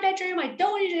near my bedroom. I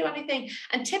don't want you to do anything.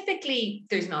 And typically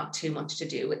there's not too much to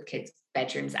do with kids'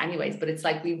 bedrooms anyways, but it's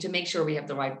like we have to make sure we have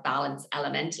the right balance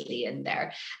elementally in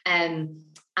there. And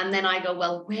then I go,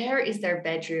 well, where is their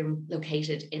bedroom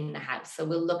located in the house? So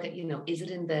we'll look at, is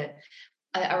it in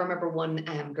I remember one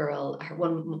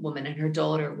one woman and her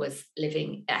daughter was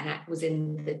living and was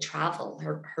in the travel.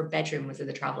 Her bedroom was in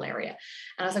the travel area.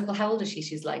 And I was like, well, how old is she?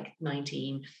 She's like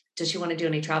 19. Does she want to do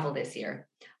any travel this year?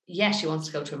 Yes, she wants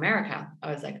to go to America.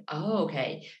 I was like, oh,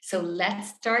 okay. So let's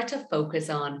start to focus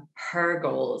on her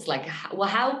goals. Like, well,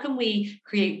 how can we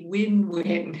create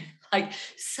win-win? Like,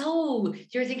 so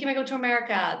you're thinking about going to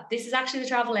America. This is actually the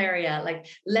travel area. Like,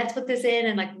 let's put this in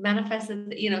and like manifest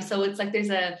it, so it's like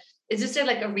it's just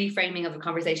like a reframing of the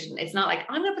conversation. It's not like,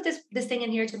 I'm going to put this thing in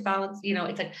here to balance,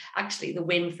 it's like, actually the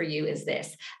win for you is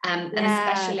this. And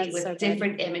especially with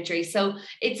different imagery. So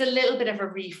it's a little bit of a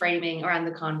reframing around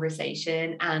the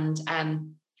conversation, and,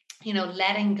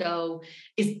 letting go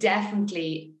is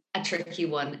definitely a tricky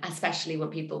one, especially when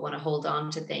people want to hold on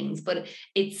to things, but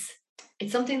it's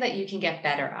something that you can get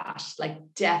better at, like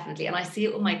definitely. And I see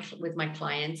it with my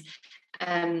clients.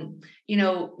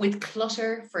 With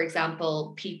clutter, for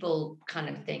example, people kind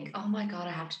of think, oh my God,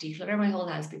 I have to declutter my whole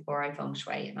house before I feng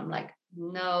shui. And I'm like,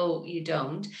 no, you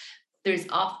don't. There's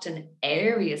often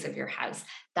areas of your house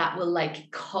that will like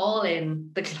call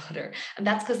in the clutter. And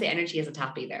that's because the energy isn't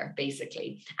happy there,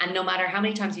 basically. And no matter how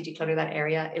many times you declutter that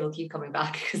area, it will keep coming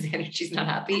back because the energy's not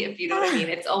happy, if you know what I mean.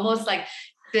 It's almost like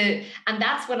and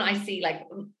that's when I see like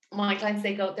my clients,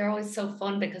 they're always so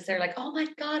fun because they're like, oh my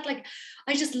God, like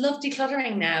I just love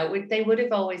decluttering now. They would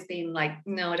have always been like,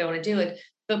 no, I don't want to do it.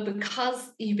 But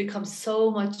because you become so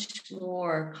much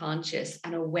more conscious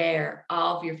and aware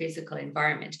of your physical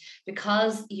environment,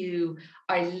 because you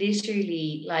are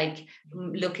literally like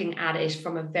looking at it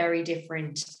from a very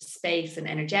different space and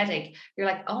energetic, you're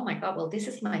like, oh my God, well, this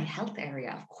is my health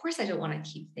area. Of course, I don't want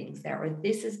to keep things there. Or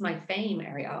this is my fame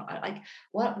area. Like,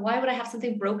 why would I have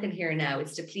something broken here now?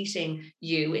 It's depleting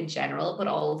you in general, but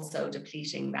also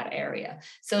depleting that area.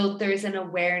 So there's an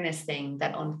awareness thing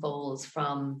that unfolds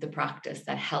from the practice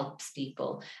that helps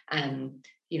people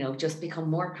just become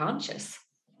more conscious.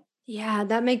 Yeah,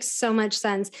 that makes so much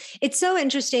sense. It's so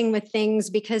interesting with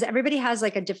things because everybody has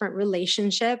like a different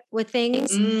relationship with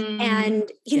things. And,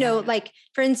 like,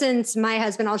 for instance, my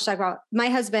husband, I'll just talk about my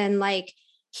husband, like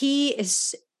he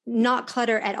is not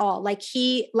clutter at all. Like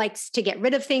he likes to get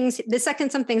rid of things. The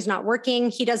second something's not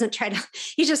working, he doesn't try to,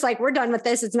 he's just like, we're done with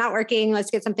this. It's not working. Let's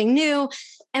get something new.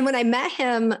 And when I met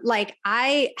him, like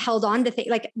I held on to things,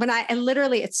 like when I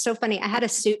literally, it's so funny. I had a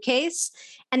suitcase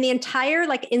and the entire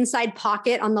like inside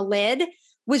pocket on the lid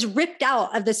was ripped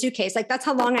out of the suitcase. Like that's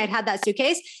how long I'd had that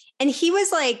suitcase. And he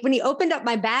was like, when he opened up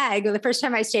my bag, the first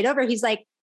time I stayed over, he's like,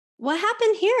 what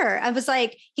happened here? I was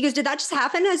like, he goes, did that just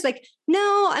happen? I was like,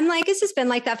 no, I'm like, it's just been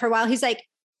like that for a while. He's like,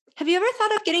 have you ever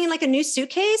thought of getting like a new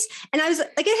suitcase? And I was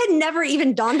like, it had never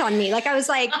even dawned on me. Like, I was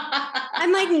like,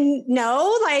 I'm like,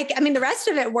 no, like, I mean, the rest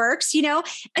of it works, you know?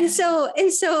 And so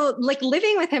like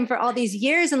living with him for all these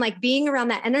years and like being around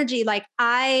that energy, like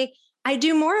I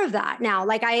do more of that now.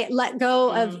 Like I let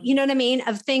go of, you know what I mean?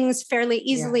 Of things fairly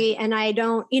easily. And I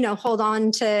don't, you know, hold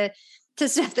on to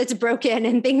stuff that's broken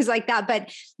and things like that. But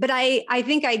I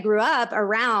think I grew up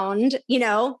around, you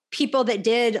know, people that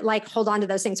did like hold on to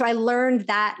those things. So I learned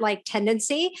that like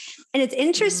tendency. And it's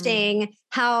interesting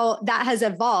how that has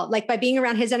evolved, like by being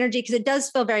around his energy, because it does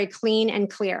feel very clean and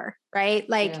clear, right?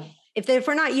 Like if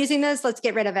we're not using this, let's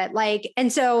get rid of it. Like,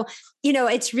 and so, you know,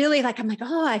 it's really like, I'm like,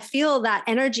 oh, I feel that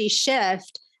energy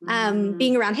shift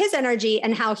being around his energy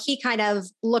and how he kind of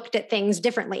looked at things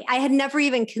differently. I had never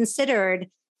even considered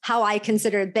how I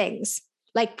considered things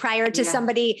like prior to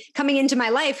somebody coming into my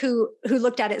life who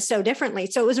looked at it so differently.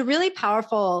 So it was a really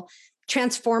powerful,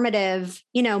 transformative,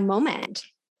 you know, moment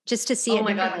just to see it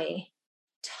differently.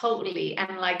 God. Totally.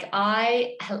 And like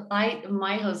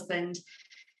my husband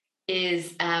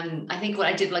is I think what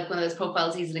I did, like one of those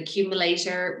profiles, he's an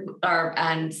accumulator,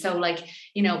 and so like,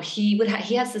 you know, he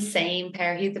has the same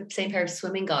pair of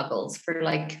swimming goggles for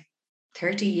like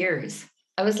 30 years.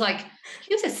 I was like,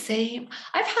 you have the same.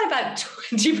 I've had about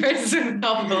 20 pairs of swimming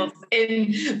goggles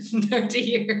in 30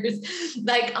 years.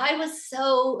 Like I was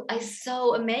so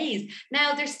amazed.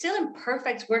 Now they're still in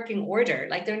perfect working order.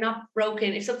 Like they're not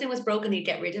broken. If something was broken, he'd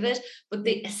get rid of it. But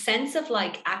the sense of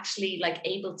like actually like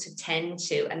able to tend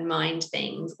to and mind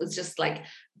things was just like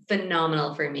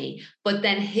phenomenal for me. But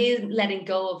then his letting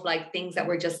go of like things that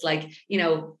were just like, you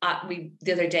know,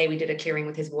 the other day we did a clearing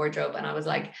with his wardrobe, and I was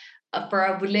like, for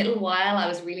a little while, I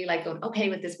was really like going, okay,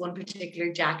 with this one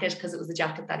particular jacket, because it was the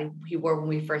jacket that he wore when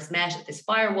we first met at this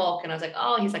fire walk. And I was like,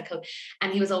 oh, he's like, cool.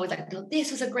 And he was always like, no,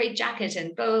 this was a great jacket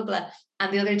and blah, blah, blah.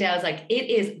 And the other day I was like,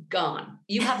 it is gone.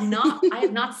 I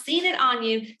have not seen it on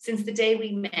you since the day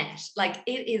we met. Like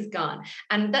it is gone.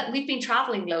 And that we've been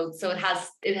traveling loads. So it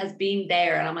has been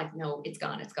there. And I'm like, no, it's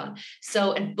gone.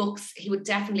 So in books, he would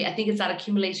definitely, I think it's that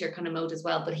accumulator kind of mode as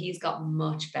well, but he's got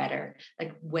much better,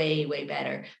 like way, way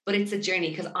better. But it's a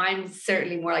journey, because I'm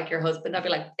certainly more like your husband. I'd be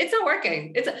like, it's not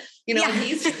working.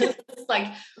 He's just like,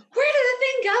 where did the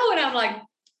thing go? And I'm like,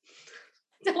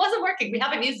 it wasn't working. We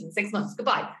haven't used it in 6 months.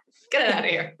 Goodbye. Get it out of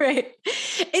here. Right.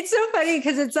 It's so funny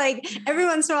because it's like every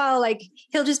once in a while, like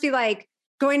he'll just be like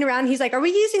going around. He's like, are we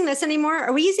using this anymore?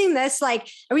 Are we using this? Like,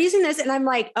 are we using this? And I'm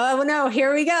like, oh no,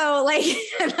 here we go. Like,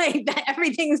 like that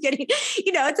everything's getting,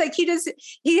 you know, it's like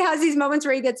he has these moments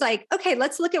where he gets like, okay,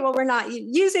 let's look at what we're not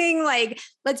using. Like,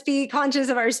 let's be conscious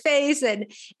of our space. And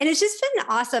it's just been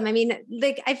awesome. I mean,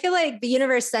 like, I feel like the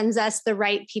universe sends us the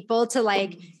right people to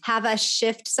like have us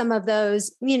shift some of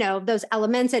those, you know, those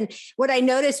elements. And what I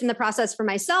noticed in the process for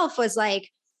myself was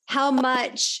like, how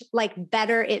much like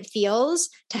better it feels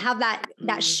to have that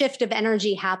shift of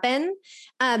energy happen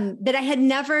that I had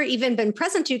never even been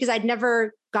present to, because I'd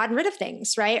never gotten rid of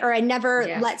things, right? Or I never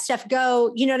let stuff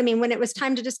go, you know what I mean? When it was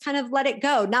time to just kind of let it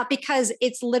go, not because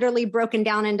it's literally broken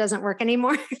down and doesn't work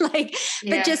anymore, like,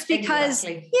 but just because,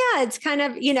 it's kind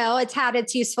of, you know, it's had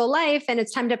its useful life and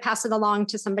it's time to pass it along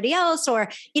to somebody else, or,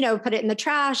 you know, put it in the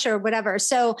trash or whatever.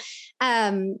 So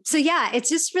it's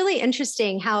just really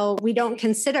interesting how we don't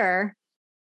consider.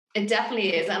 It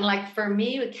definitely is. And like, for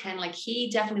me, with Ken, like he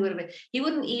definitely would have been, he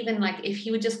wouldn't even like, if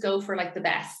he would just go for like the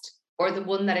best, or the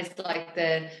one that is like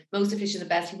the most efficient, the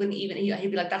best, he wouldn't even, he'd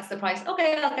be like, that's the price.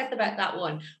 Okay, I'll get that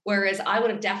one. Whereas I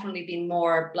would have definitely been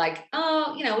more like,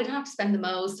 oh, you know, we don't have to spend the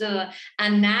most.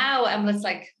 And now I'm just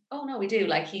like, oh no, we do.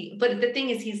 Like but the thing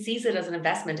is, he sees it as an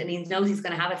investment, and he knows he's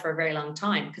going to have it for a very long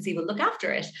time because he will look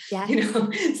after it, you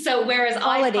know? So whereas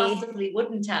quality. I possibly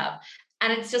wouldn't have.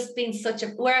 And it's just been such a,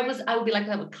 where I would be like,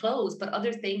 I would close, but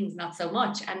other things, not so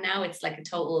much. And now it's like a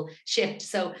total shift.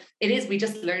 So it is, we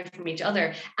just learn from each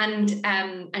other and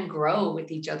grow with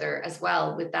each other as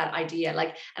well with that idea.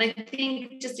 Like, and I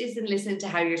think just isn't listening to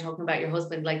how you're talking about your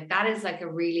husband, like that is like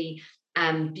a really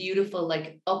beautiful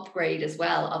like upgrade as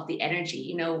well of the energy.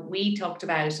 You know, we talked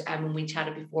about when we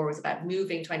chatted before was about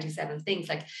moving 27 things,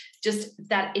 like just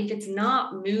that if it's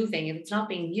not moving, if it's not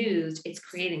being used, it's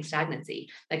creating stagnancy.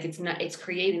 Like it's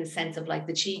creating a sense of like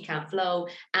the chi can't flow,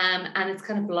 and it's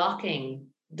kind of blocking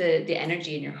the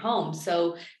energy in your home.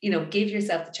 So, you know, give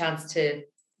yourself the chance to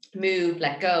move,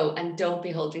 let go, and don't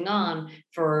be holding on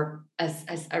for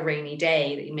a rainy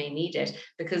day that you may need it,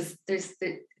 because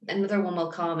another one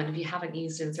will come, and if you haven't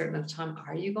used it in a certain amount of time,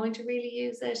 are you going to really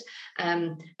use it?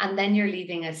 And then you're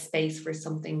leaving a space for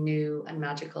something new and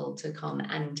magical to come,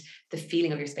 and the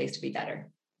feeling of your space to be better.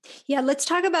 Yeah, let's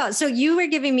talk about. So you were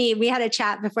giving me, we had a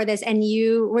chat before this, and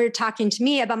you were talking to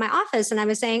me about my office. And I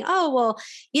was saying, oh,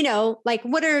 well, like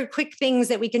what are quick things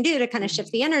that we can do to kind of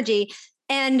shift the energy?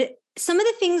 And some of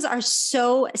the things are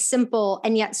so simple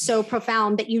and yet so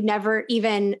profound that you never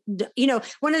even,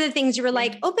 one of the things you were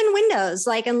like, open windows,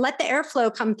 like, and let the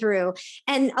airflow come through.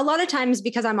 And a lot of times,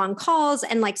 because I'm on calls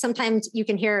and like sometimes you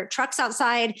can hear trucks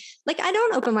outside, like I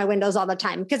don't open my windows all the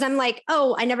time because I'm like,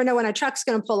 oh, I never know when a truck's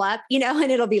going to pull up,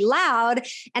 and it'll be loud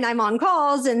and I'm on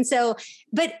calls. And so,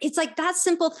 but it's like that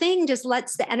simple thing just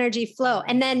lets the energy flow.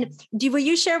 And then will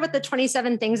you share what the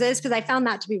 27 things is? Because I found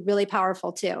that to be really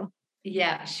powerful too.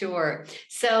 Yeah, sure.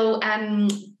 So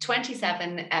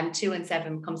 27, 2 and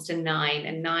 7 comes to 9,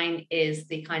 and 9 is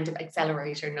the kind of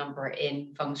accelerator number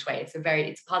in Feng Shui. It's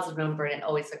a positive number, and it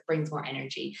always brings more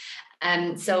energy.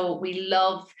 And so we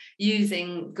love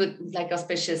using good, like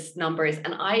auspicious numbers.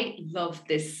 And I love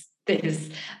this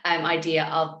idea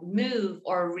of move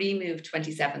or remove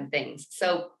 27 things.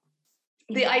 So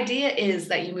the idea is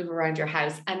that you move around your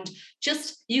house and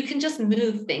you can just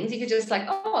move things. You could just like,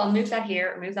 oh, I'll move that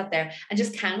here or move that there and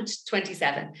just count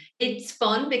 27. It's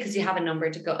fun because you have a number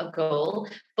to go, a goal,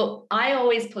 but I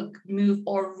always put move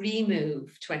or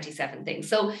remove 27 things.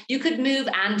 So you could move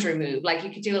and remove, like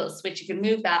you could do a little switch. You can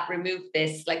move that, remove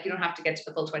this, like you don't have to get to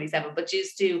the full 27, but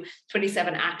just do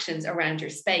 27 actions around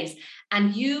your space.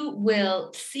 And you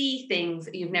will see things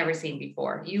you've never seen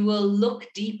before. You will look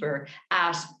deeper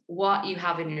at what you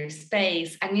have in your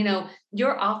space. And,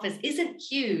 your office isn't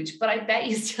huge, but I bet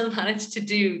you still manage to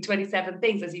do 27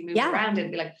 things as you move around it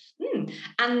and be like,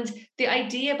 And the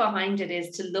idea behind it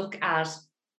is to look at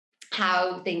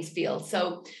how things feel.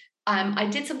 So I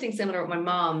did something similar with my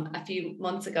mom a few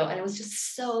months ago, and it was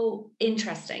just so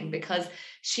interesting because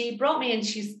she brought me in.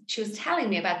 She was telling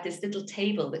me about this little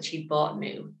table that she bought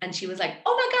new, and she was like,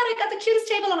 "Oh my God, I got the cutest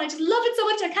table, and I just love it so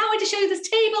much. I can't wait to show you this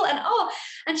table."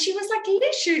 And she was like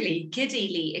literally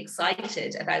giddily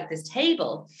excited about this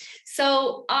table.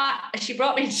 So she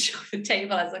brought me to show the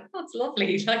table. I was like, "Oh, it's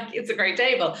lovely. Like it's a great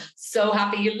table. So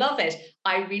happy you love it.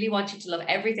 I really want you to love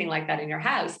everything like that in your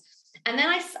house." And then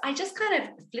I just kind of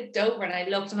flipped over and I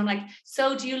looked and I'm like,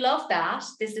 so do you love that?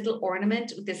 This little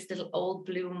ornament, this little old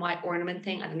blue and white ornament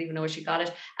thing. I don't even know where she got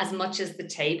it, as much as the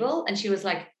table. And she was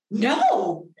like,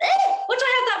 no, what do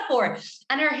I have that for?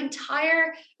 And her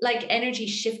entire like energy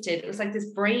shifted. It was like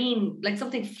this brain, like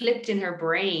something flipped in her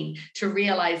brain to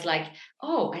realize like,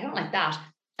 oh, I don't like that.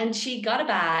 And she got a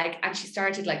bag and she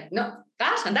started like, no,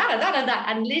 that and that and that and that,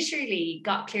 and literally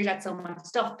got cleared out so much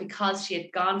stuff because she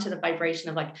had gone to the vibration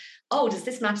of like, oh, does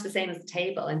this match the same as the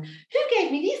table? And who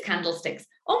gave me these candlesticks?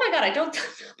 Oh my God, the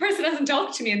person hasn't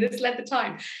talked to me in this length of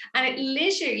time. And it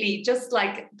literally just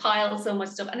like piled so much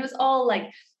stuff. And it was all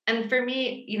like, and for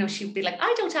me, she'd be like,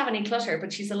 I don't have any clutter,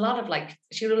 but she would love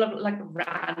like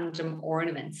random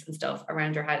ornaments and stuff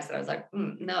around her house. And I was like,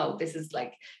 no, this is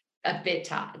like a bit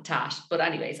tat. But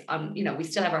anyways, we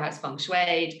still have our house feng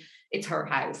shuied. It's her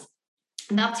house.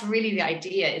 And that's really the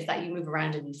idea, is that you move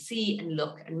around and you see and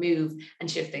look and move and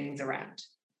shift things around.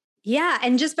 Yeah.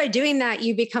 And just by doing that,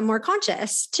 you become more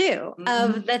conscious too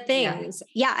of the things.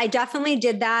 Yeah, I definitely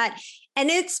did that. And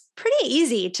it's pretty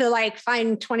easy to like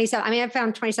find 27. I mean, I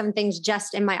found 27 things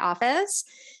just in my office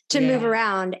to move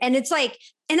around. And it's like,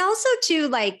 and also to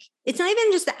like, it's not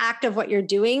even just the act of what you're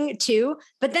doing too,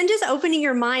 but then just opening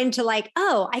your mind to like,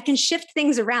 oh, I can shift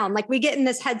things around. Like we get in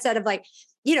this headset of like,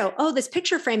 oh, this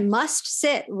picture frame must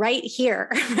sit right here,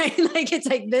 right? Like it's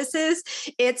like,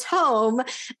 it's home,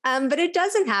 but it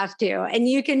doesn't have to. And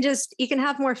you can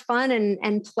have more fun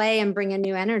and play and bring a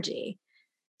new energy.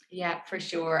 Yeah, for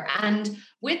sure. And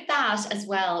with that as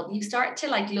well, you start to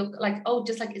like look like, oh,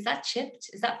 just like, is that chipped?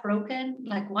 Is that broken?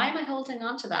 Like, why am I holding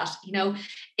on to that?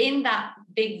 In that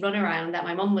big runaround that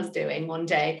my mum was doing one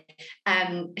day,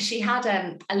 she had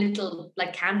a little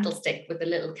like candlestick with a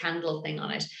little candle thing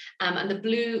on it. And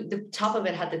the top of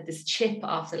it had this chip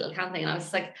off the little candle thing. And I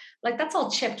was like, that's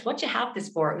all chipped. What do you have this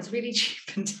for? It was really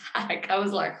cheap and tack. I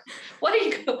was like, why do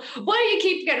you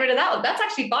keep getting rid of that one? That's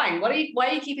actually fine. Why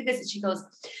are you keeping this? And she goes,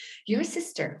 your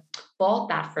sister bought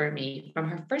that for me from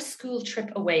her first school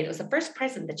trip away. It was the first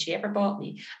present that she ever bought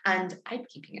me, and I'm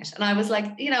keeping it. And I was like,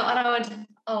 and I went,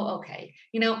 oh, okay.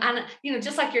 And,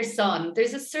 just like your son,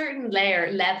 there's a certain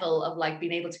level of like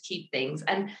being able to keep things.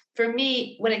 And for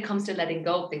me, when it comes to letting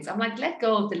go of things, I'm like, let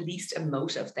go of the least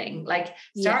emotive thing. Like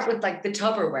start with like the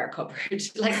Tupperware cupboard.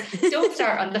 Like don't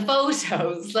start on the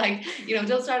photos. Like,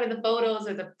 don't start on the photos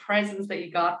or the presents that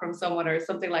you got from someone or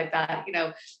something like that,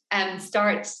 and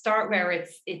start where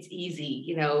it's easy,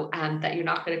 and that you're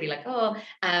not going to be like,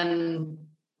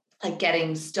 like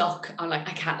getting stuck on like,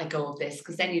 I can't let go of this,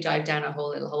 because then you dive down a whole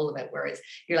little hole of it. Whereas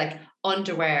you're like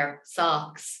underwear,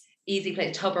 socks, easy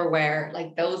place, Tupperware,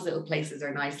 like those little places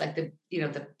are nice. Like the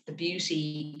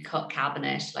beauty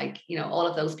cabinet, like, all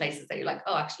of those places that you're like,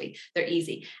 oh, actually they're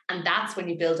easy. And that's when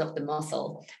you build up the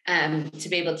muscle to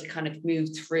be able to kind of move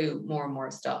through more and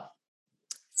more stuff.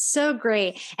 So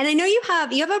great. And I know you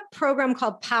have a program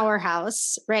called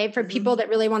Powerhouse, right? For people that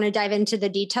really want to dive into the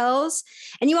details.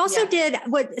 And you also did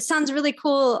what sounds really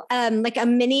cool, like a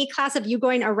mini class of you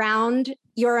going around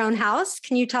your own house.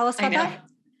 Can you tell us about that?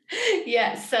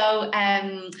 Yeah. So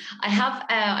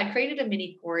I created a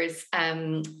mini course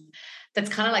that's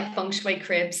kind of like Feng Shui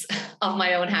cribs of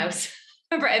my own house.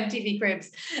 Remember MTV Cribs?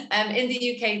 In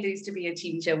the UK, there used to be a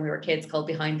TV show when we were kids called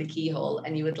Behind the Keyhole,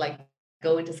 and you would like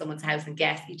go into someone's house and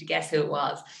guess who it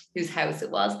was, whose house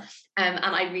it was. And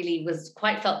I really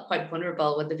felt quite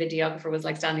vulnerable when the videographer was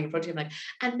like standing in front of him, like,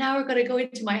 and now we're going to go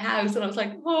into my house. And I was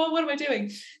like, oh, what am I doing?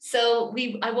 So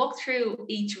I walk through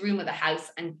each room of the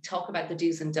house and talk about the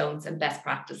do's and don'ts and best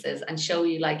practices and show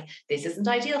you like, this isn't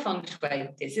ideal feng shui.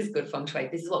 This is good feng shui.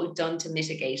 This is what we've done to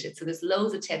mitigate it. So there's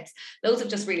loads of tips, loads of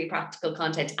just really practical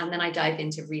content. And then I dive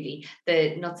into really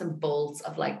the nuts and bolts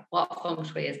of like what feng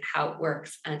shui is, how it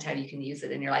works, and how you can use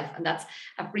it in your life. And that's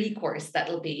a free course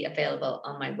that'll be available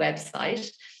on my website.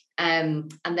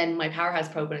 And then my Powerhouse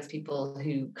program is people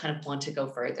who kind of want to go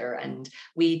further, and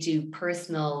we do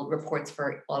personal reports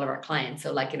for all of our clients.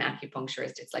 So like an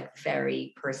acupuncturist, it's like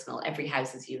very personal. Every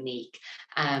house is unique.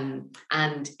 And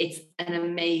it's an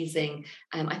amazing,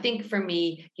 I think for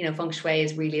me, feng shui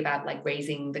is really about like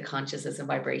raising the consciousness and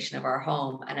vibration of our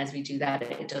home. And as we do that,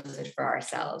 it does it for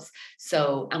ourselves.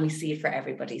 So, and we see it for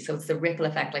everybody. So it's the ripple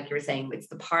effect, like you were saying, it's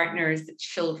the partners, the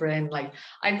children. Like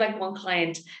I've like one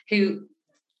client who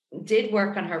did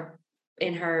work on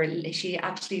she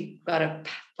actually had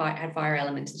fire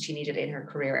elements that she needed in her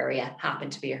career area,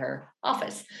 happened to be her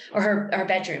office or her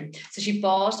bedroom. So she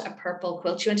bought a purple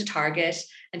quilt. She went to Target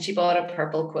and she bought a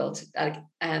purple quilt,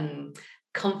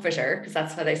 comforter, because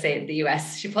that's how they say it in the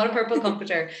US. She bought a purple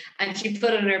comforter and she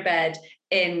put it in her bed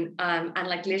and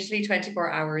like literally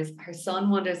 24 hours, her son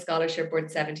won a scholarship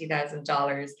worth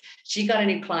 $70,000. She got a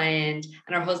new client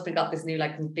and her husband got this new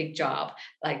like big job.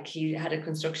 Like he had a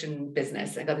construction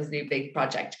business and got this new big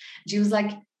project. She was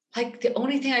like the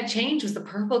only thing I changed was the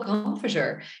purple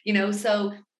comforter,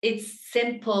 so it's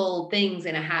simple things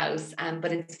in a house,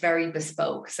 but it's very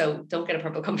bespoke. So don't get a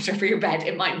purple comforter for your bed.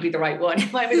 It mightn't be the right one.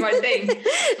 It might be the right thing.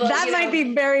 But, that might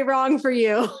be very wrong for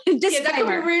you. That could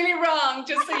be really wrong.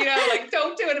 Just so you know, like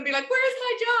don't do it and be like, where's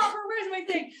my job or where's my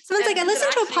thing? Someone's like, I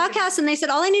listened to a podcast and they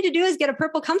said, all I need to do is get a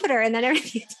purple comforter and then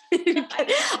everything,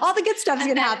 all the good stuff's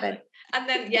going to happen. And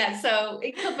then, so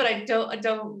it could, but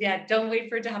don't wait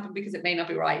for it to happen because it may not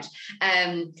be right.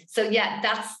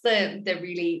 That's the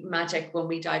really magic when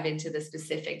we dive into the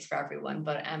specifics for everyone.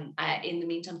 But in the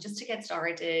meantime, just to get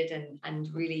started and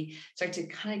really start to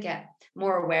kind of get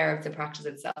more aware of the practice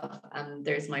itself,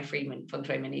 there's my free Feng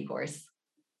Shui mini course.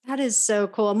 That is so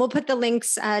cool. And we'll put the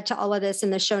links to all of this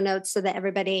in the show notes so that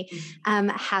everybody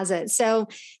has it. So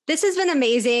this has been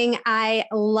amazing. I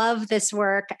love this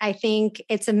work. I think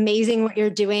it's amazing what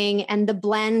you're doing and the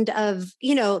blend of,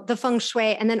 the feng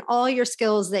shui and then all your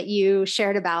skills that you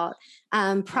shared about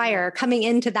prior coming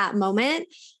into that moment.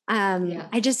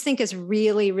 I just think is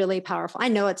really, really powerful. I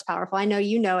know it's powerful. I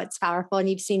know it's powerful and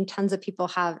you've seen tons of people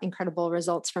have incredible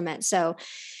results from it. So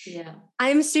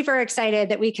I'm super excited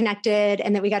that we connected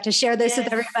and that we got to share this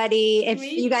with everybody. If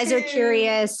you guys are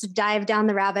curious, dive down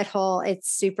the rabbit hole. It's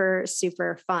super,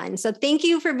 super fun. So thank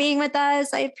you for being with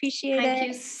us. I appreciate it. Thank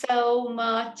you so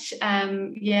much.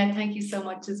 Thank you so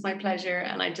much. It's my pleasure.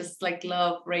 And I just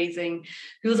love raising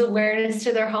people's awareness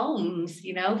to their homes.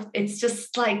 It's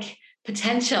just like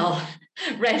potential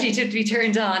ready to be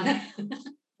turned on.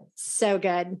 So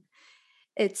good.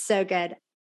 It's so good.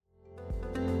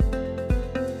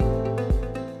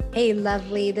 Hey,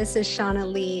 lovely. This is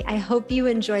Shauna Lee. I hope you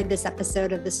enjoyed this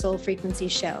episode of the Soul Frequency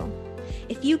Show.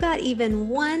 If you got even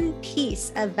one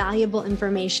piece of valuable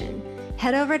information,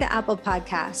 head over to Apple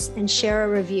Podcasts and share a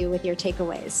review with your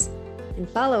takeaways. And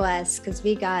follow us because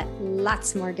we got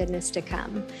lots more goodness to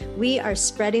come. We are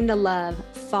spreading the love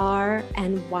far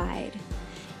and wide.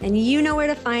 And you know where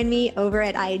to find me over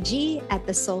at IG at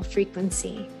The Soul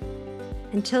Frequency.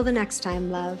 Until the next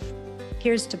time, love,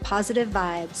 here's to positive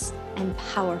vibes and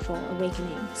powerful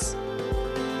awakenings.